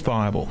believe it's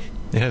viable.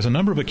 It has a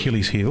number of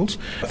Achilles heels.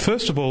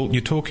 First of all,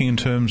 you're talking in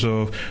terms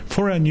of,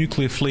 for our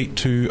nuclear fleet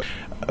to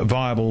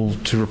viable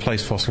to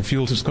replace fossil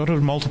fuels, it's got to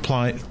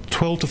multiply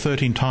 12 to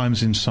 13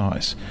 times in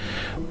size.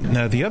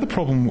 Now, the other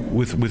problem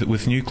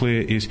with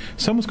nuclear is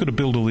someone's got to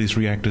build all these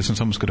reactors and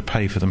someone's got to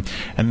pay for them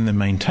and then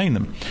maintain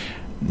them.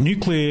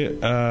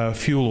 Nuclear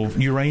fuel or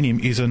uranium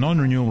is a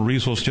non-renewable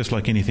resource just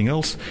like anything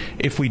else.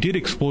 If we did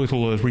exploit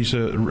all those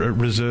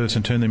reserves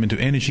and turn them into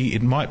energy,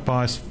 it might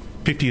buy us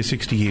 50 or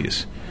 60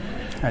 years.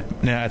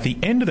 Now, at the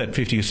end of that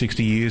 50 or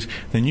 60 years,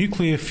 the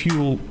nuclear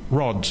fuel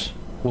rods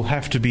will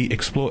have to be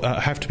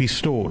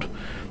stored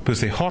because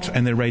they're hot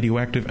and they're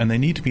radioactive and they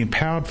need to be in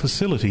powered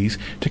facilities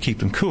to keep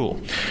them cool.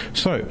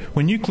 So,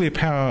 when nuclear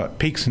power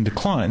peaks and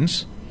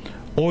declines,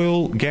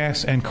 oil,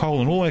 gas and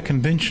coal and all our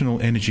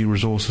conventional energy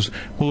resources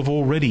will have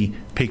already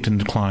peaked and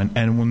declined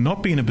and will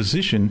not be in a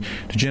position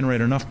to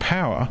generate enough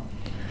power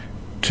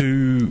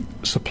to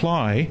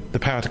supply the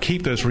power to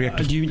keep those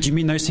reactors. Do you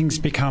mean those things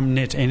become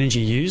net energy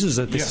users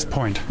at this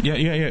point?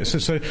 Yeah.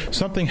 So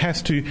something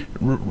has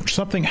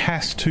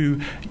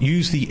to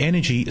use the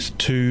energy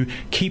to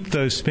keep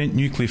those spent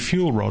nuclear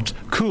fuel rods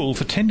cool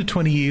for 10 to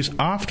 20 years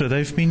after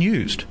they've been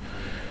used.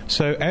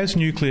 So as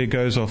nuclear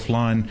goes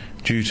offline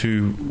due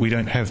to we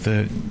don't have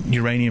the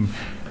uranium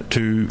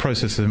to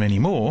process them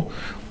anymore,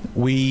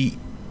 we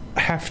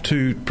have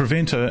to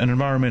prevent an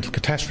environmental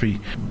catastrophe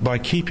by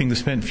keeping the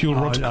spent fuel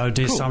rods cool. Oh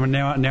dear, Simon,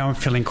 now I'm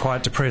feeling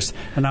quite depressed.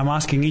 And I'm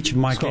asking each of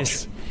my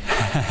guests...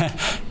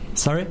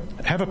 Sorry?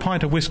 Have a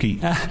pint of whiskey.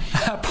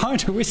 A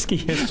pint of whiskey?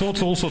 It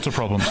sorts all sorts of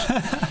problems.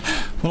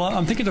 Well,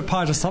 I'm thinking of a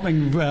pint of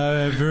something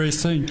very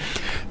soon.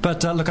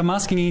 But look, I'm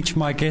asking each of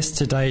my guests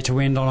today to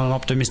end on an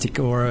optimistic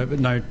or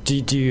no.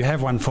 Do you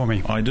have one for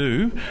me? I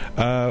do.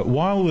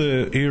 While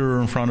the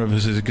era in front of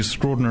us is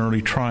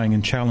extraordinarily trying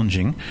and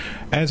challenging,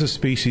 as a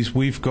species,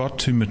 we've got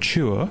to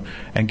mature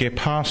and get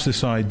past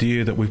this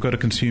idea that we've got to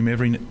consume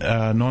every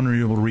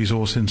non-renewable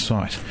resource in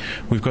sight.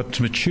 We've got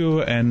to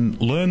mature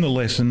and learn the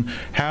lesson,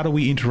 how do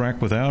we interact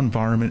with our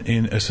environment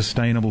in a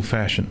sustainable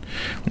fashion.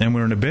 And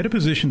we're in a better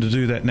position to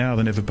do that now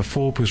than ever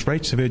before because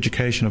rates of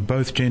education of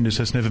both genders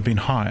has never been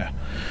higher.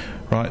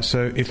 Right?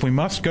 So if we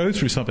must go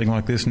through something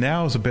like this,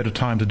 now is a better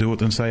time to do it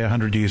than, say,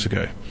 100 years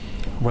ago.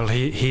 Well,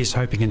 here's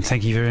hoping, and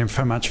thank you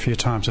very much for your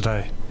time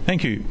today.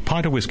 Thank you.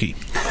 Pint of whiskey.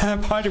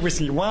 Pint of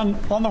whiskey. One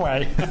on the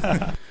way.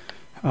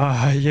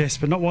 Yes,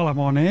 but not while I'm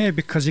on air,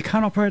 because you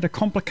can't operate a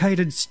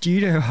complicated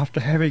studio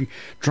after having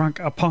drunk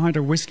a pint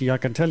of whiskey, I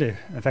can tell you.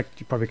 In fact,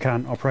 you probably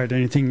can't operate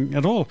anything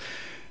at all.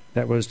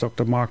 That was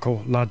Dr.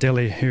 Michael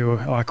Lardelli, who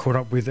I caught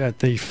up with at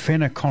the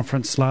Fenner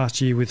conference last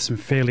year with some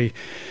fairly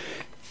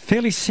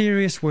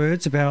serious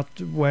words about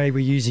the way we're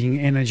using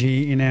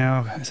energy in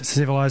our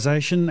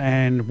civilization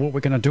and what we're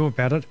going to do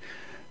about it.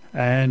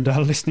 And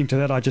listening to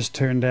that, I just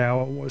turned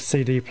our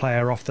CD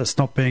player off that's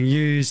not being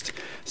used,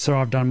 so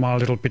I've done my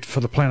little bit for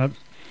the planet.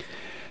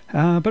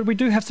 But we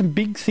do have some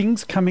big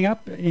things coming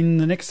up in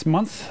the next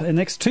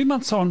 2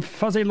 months on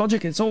Fuzzy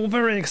Logic. It's all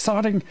very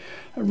exciting.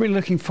 Really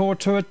looking forward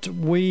to it.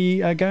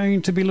 We are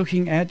going to be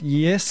looking at,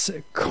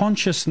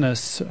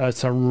 consciousness.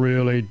 It's a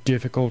really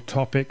difficult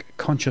topic,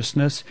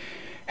 consciousness.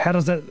 How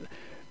does that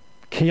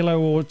kilo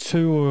or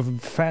two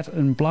of fat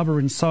and blubber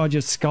inside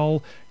your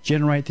skull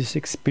generate this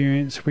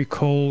experience we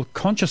call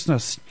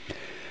consciousness?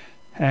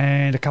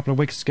 And a couple of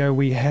weeks ago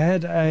we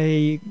had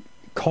a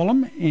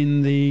column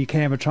in the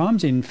Canberra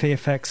Times in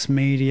Fairfax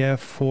Media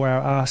for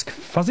our Ask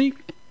Fuzzy,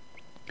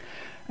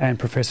 and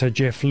Professor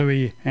Jeff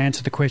Louis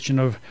answered the question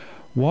of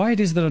why it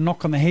is that a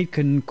knock on the head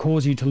can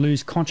cause you to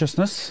lose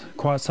consciousness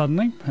quite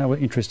suddenly.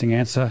 Interesting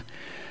answer.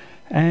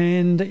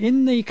 And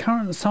in the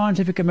current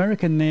Scientific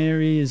American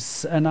there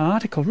is an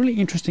article, really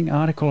interesting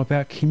article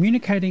about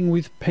communicating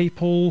with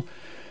people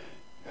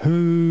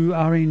who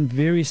are in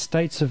various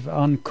states of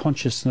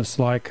unconsciousness,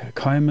 like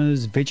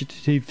comas,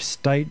 vegetative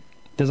state.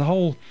 There's a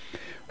whole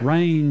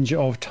range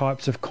of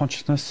types of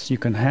consciousness you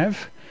can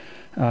have,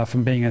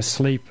 from being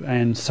asleep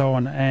and so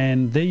on,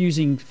 and they're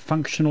using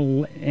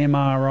functional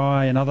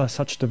MRI and other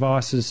such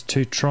devices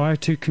to try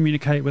to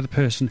communicate with a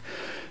person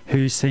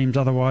who seems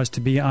otherwise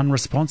to be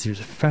unresponsive.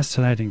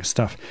 Fascinating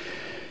stuff.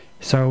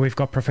 So we've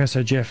got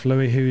Professor Jeff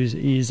Louis, who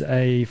is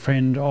a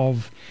friend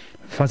of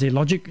Fuzzy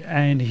Logic,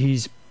 and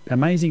his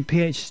amazing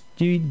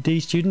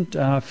PhD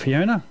student,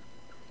 Fiona.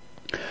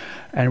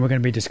 And we're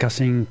going to be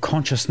discussing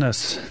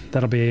consciousness.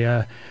 That'll be,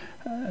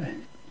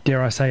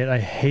 dare I say it, a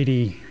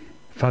heady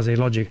Fuzzy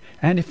Logic.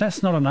 And if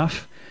that's not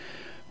enough,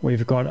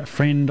 we've got a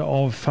friend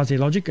of Fuzzy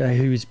Logic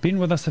who's been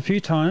with us a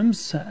few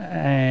times,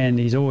 and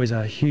he's always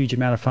a huge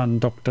amount of fun,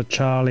 Dr.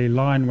 Charlie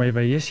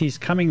Lineweaver. Yes, he's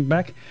coming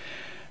back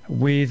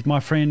with my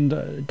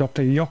friend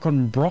Dr.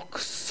 Jochen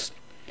Brox,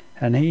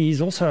 and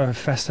he's also a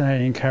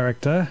fascinating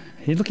character.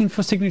 He's looking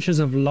for signatures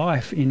of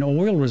life in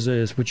oil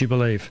reserves, would you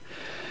believe?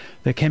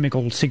 The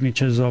chemical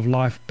signatures of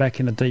life back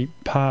in the deep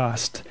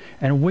past.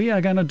 And we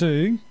are going to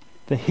do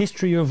the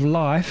history of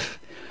life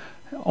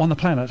on the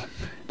planet.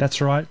 That's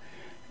right.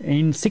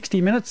 In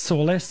 60 minutes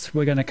or less,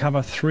 we're going to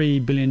cover 3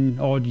 billion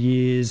odd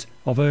years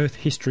of Earth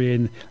history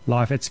and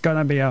life. It's going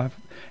to be a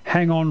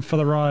hang on for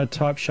the ride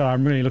type show.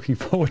 I'm really looking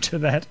forward to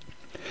that.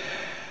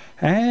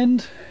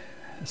 And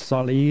a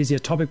slightly easier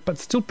topic, but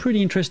still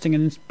pretty interesting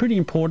and it's pretty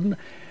important.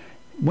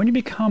 When you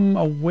become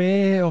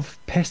aware of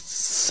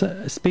pests,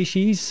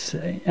 species,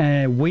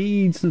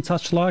 weeds and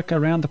such like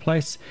around the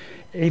place,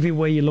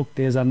 everywhere you look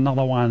there's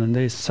another one. And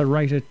there's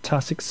serrated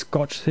tussock,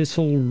 Scotch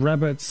thistle,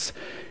 rabbits,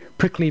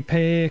 prickly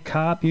pear,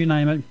 carp, you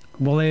name it.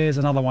 Well, there's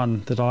another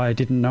one that I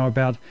didn't know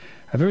about.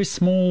 A very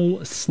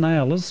small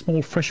snail, a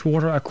small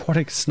freshwater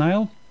aquatic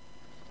snail.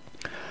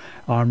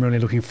 I'm really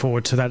looking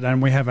forward to that.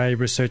 And we have a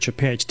researcher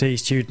PhD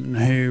student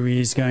who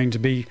is going to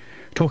be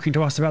talking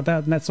to us about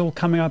that, and that's all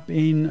coming up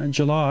in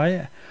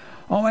July.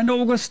 Oh, and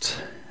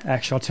August.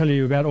 Actually, I'll tell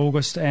you about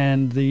August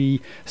and the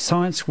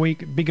Science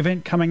Week big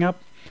event coming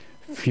up.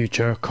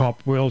 Future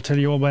Cop will tell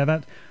you all about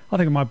that. I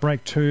think I might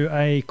break to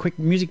a quick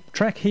music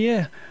track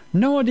here.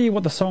 No idea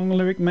what the song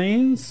lyric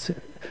means.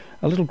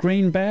 A little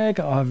green bag.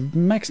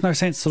 Makes no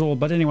sense at all,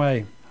 but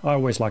anyway, I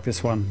always like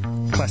this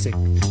one. Classic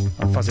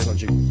on Fuzzy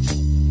Logic.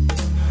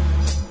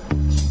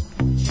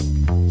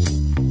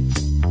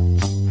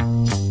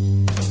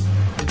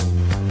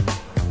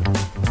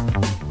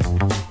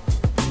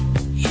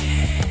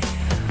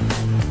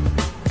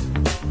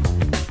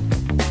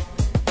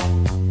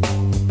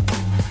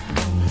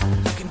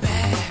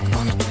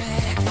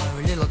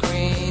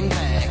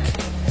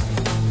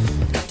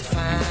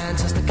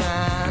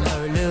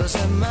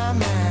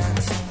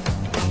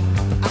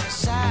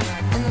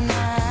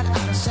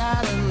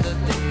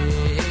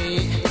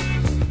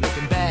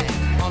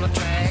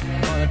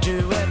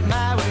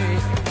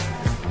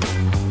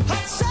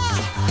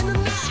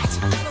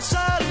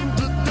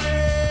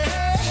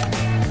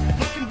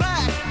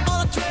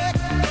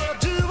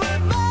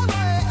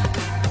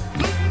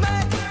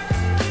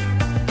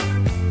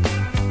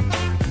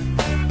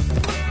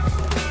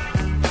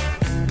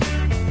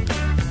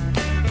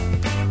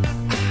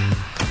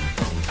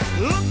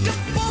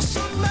 Looking for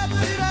some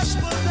happiness,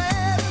 but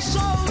there is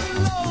only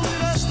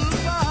loneliness to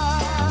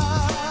find.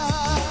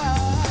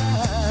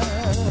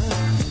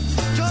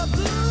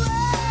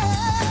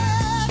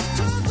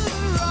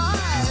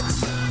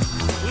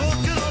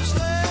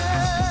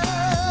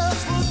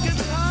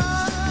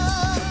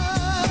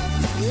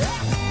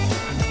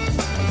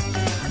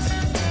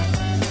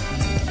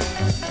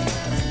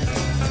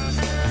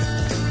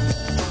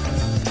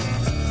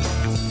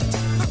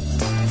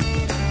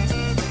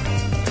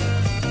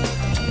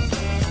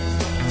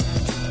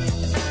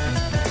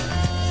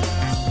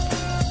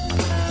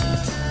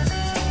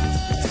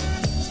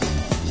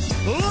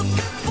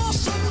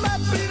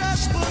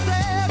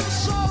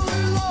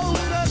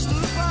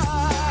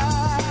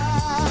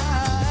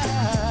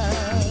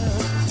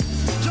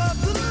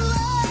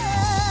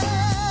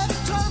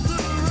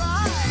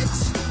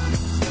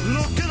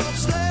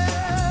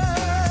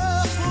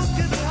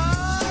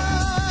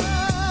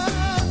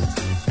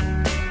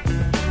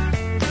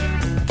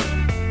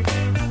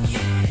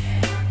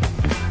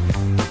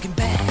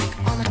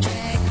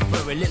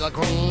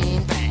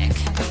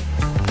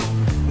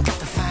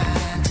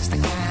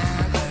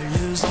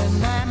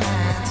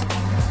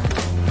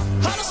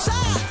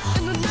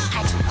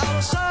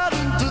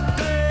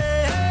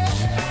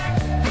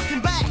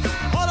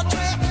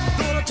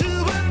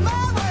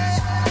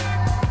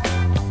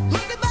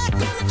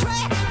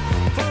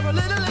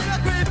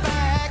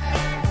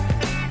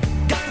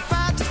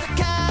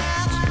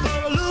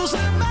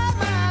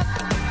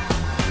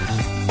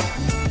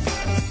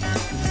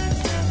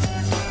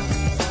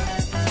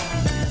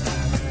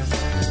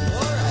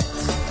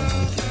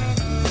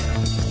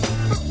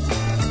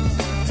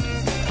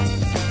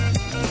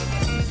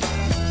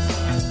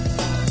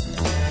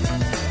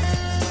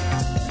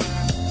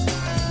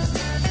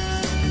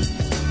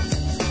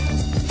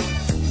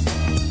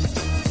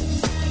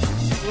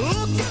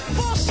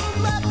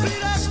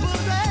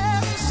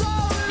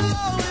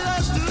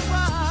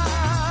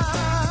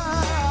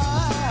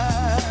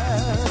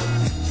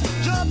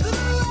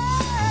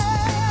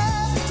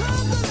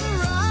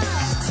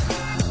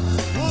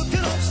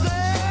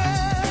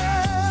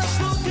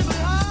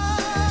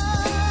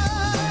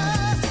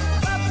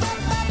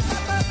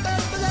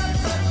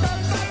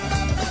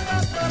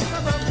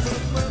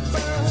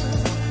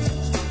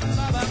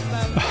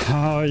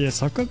 Oh,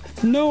 yes, I've got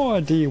no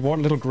idea what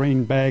Little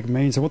Green Bag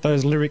means or what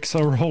those lyrics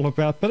are all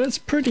about, but it's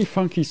a pretty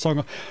funky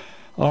song.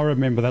 I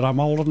remember that. I'm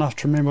old enough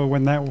to remember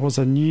when that was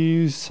a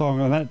new song,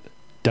 and that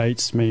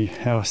dates me.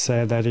 How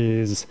sad that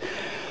is.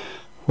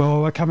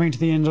 Well, we're coming to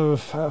the end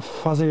of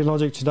Fuzzy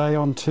Logic today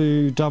on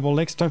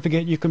 2XX. Don't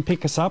forget you can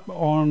pick us up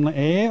on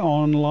air,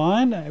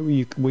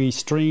 online. We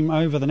stream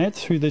over the net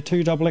through the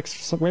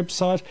 2XX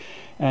website,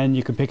 and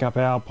you can pick up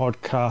our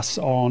podcasts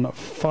on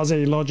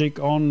Fuzzy Logic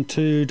on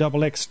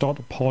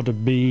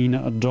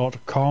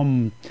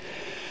 2XX.podbean.com.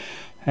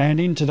 And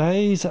in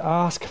today's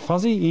Ask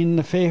Fuzzy in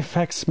the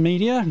Fairfax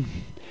Media,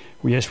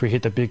 yes, we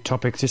hit the big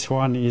topics. This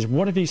one is,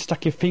 what have you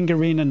stuck your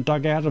finger in and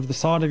dug out of the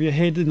side of your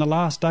head in the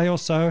last day or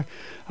so?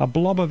 A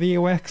blob of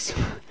earwax?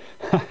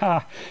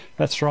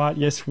 That's right,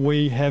 yes,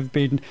 we have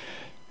been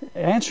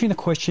answering the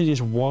question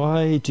is,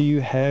 why do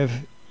you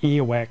have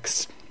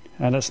earwax?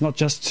 And it's not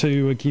just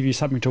to give you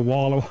something to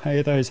while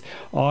away those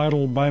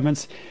idle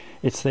moments.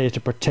 It's there to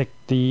protect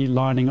the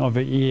lining of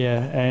your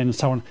ear and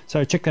so on.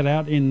 So check that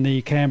out in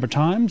the Canberra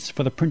Times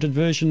for the printed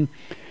version.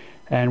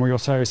 And we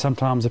also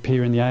sometimes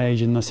appear in The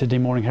Age, in the Sydney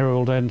Morning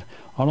Herald, and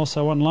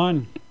also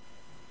online.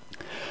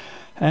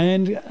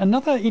 And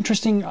another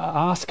interesting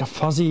Ask a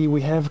Fuzzy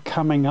we have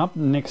coming up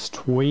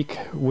next week.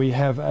 We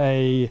have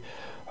a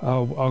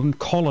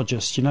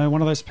oncologist, you know,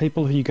 one of those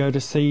people who you go to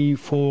see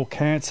for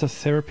cancer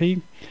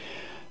therapy,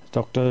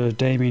 Dr.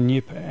 Damien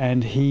Yip,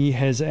 and he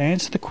has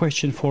answered the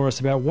question for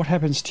us about what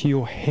happens to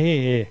your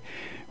hair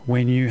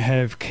when you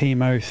have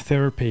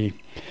chemotherapy.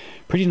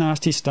 Pretty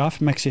nasty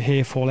stuff, makes your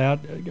hair fall out,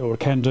 or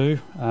it can do,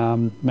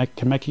 can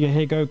make your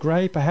hair go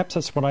grey, perhaps.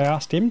 That's what I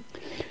asked him.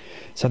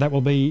 So that will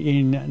be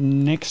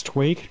in next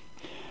week.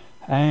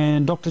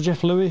 And Dr.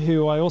 Jeff Louis,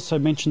 who I also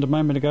mentioned a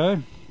moment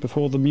ago,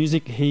 before the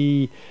music,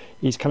 he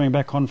is coming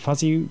back on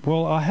Fuzzy.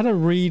 Well, I had a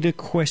reader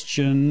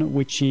question,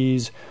 which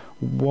is,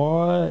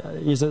 why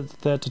is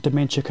it that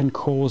dementia can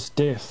cause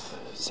death?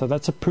 So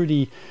that's a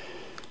pretty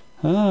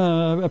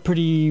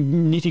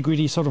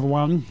nitty-gritty sort of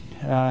one.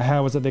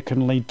 How is it that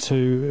can lead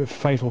to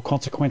fatal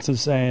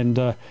consequences?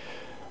 And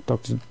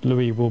Dr.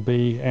 Louis will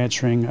be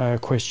answering a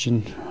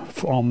question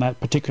on that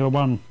particular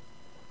one.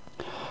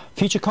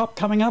 Future Cop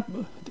coming up.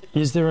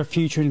 Is there a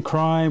future in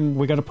crime?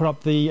 We're going to put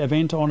up the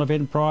event on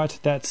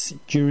Eventbrite. That's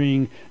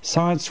during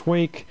Science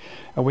Week.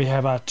 We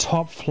have a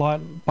top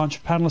flight bunch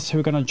of panellists who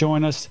are going to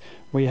join us.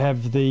 We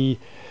have the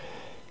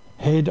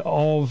head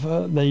of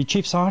the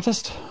chief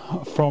scientist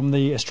from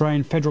the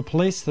Australian Federal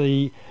Police.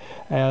 We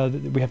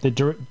have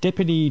the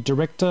deputy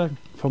director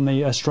from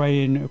the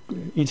Australian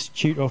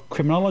Institute of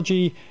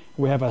Criminology.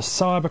 We have a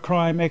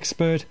cybercrime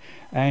expert,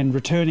 and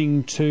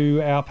returning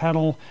to our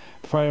panel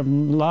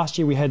from last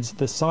year, we had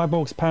the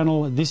cyborgs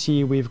panel. This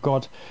year we've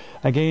got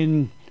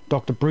again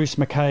Dr. Bruce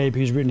McCabe,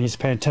 who's written his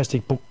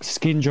fantastic book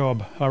Skin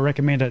Job. I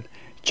recommend it.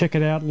 Check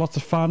it out. Lots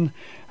of fun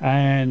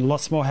and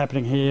lots more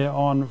happening here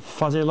on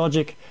Fuzzy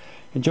Logic.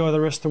 Enjoy the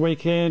rest of the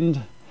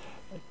weekend.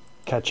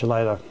 Catch you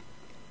later.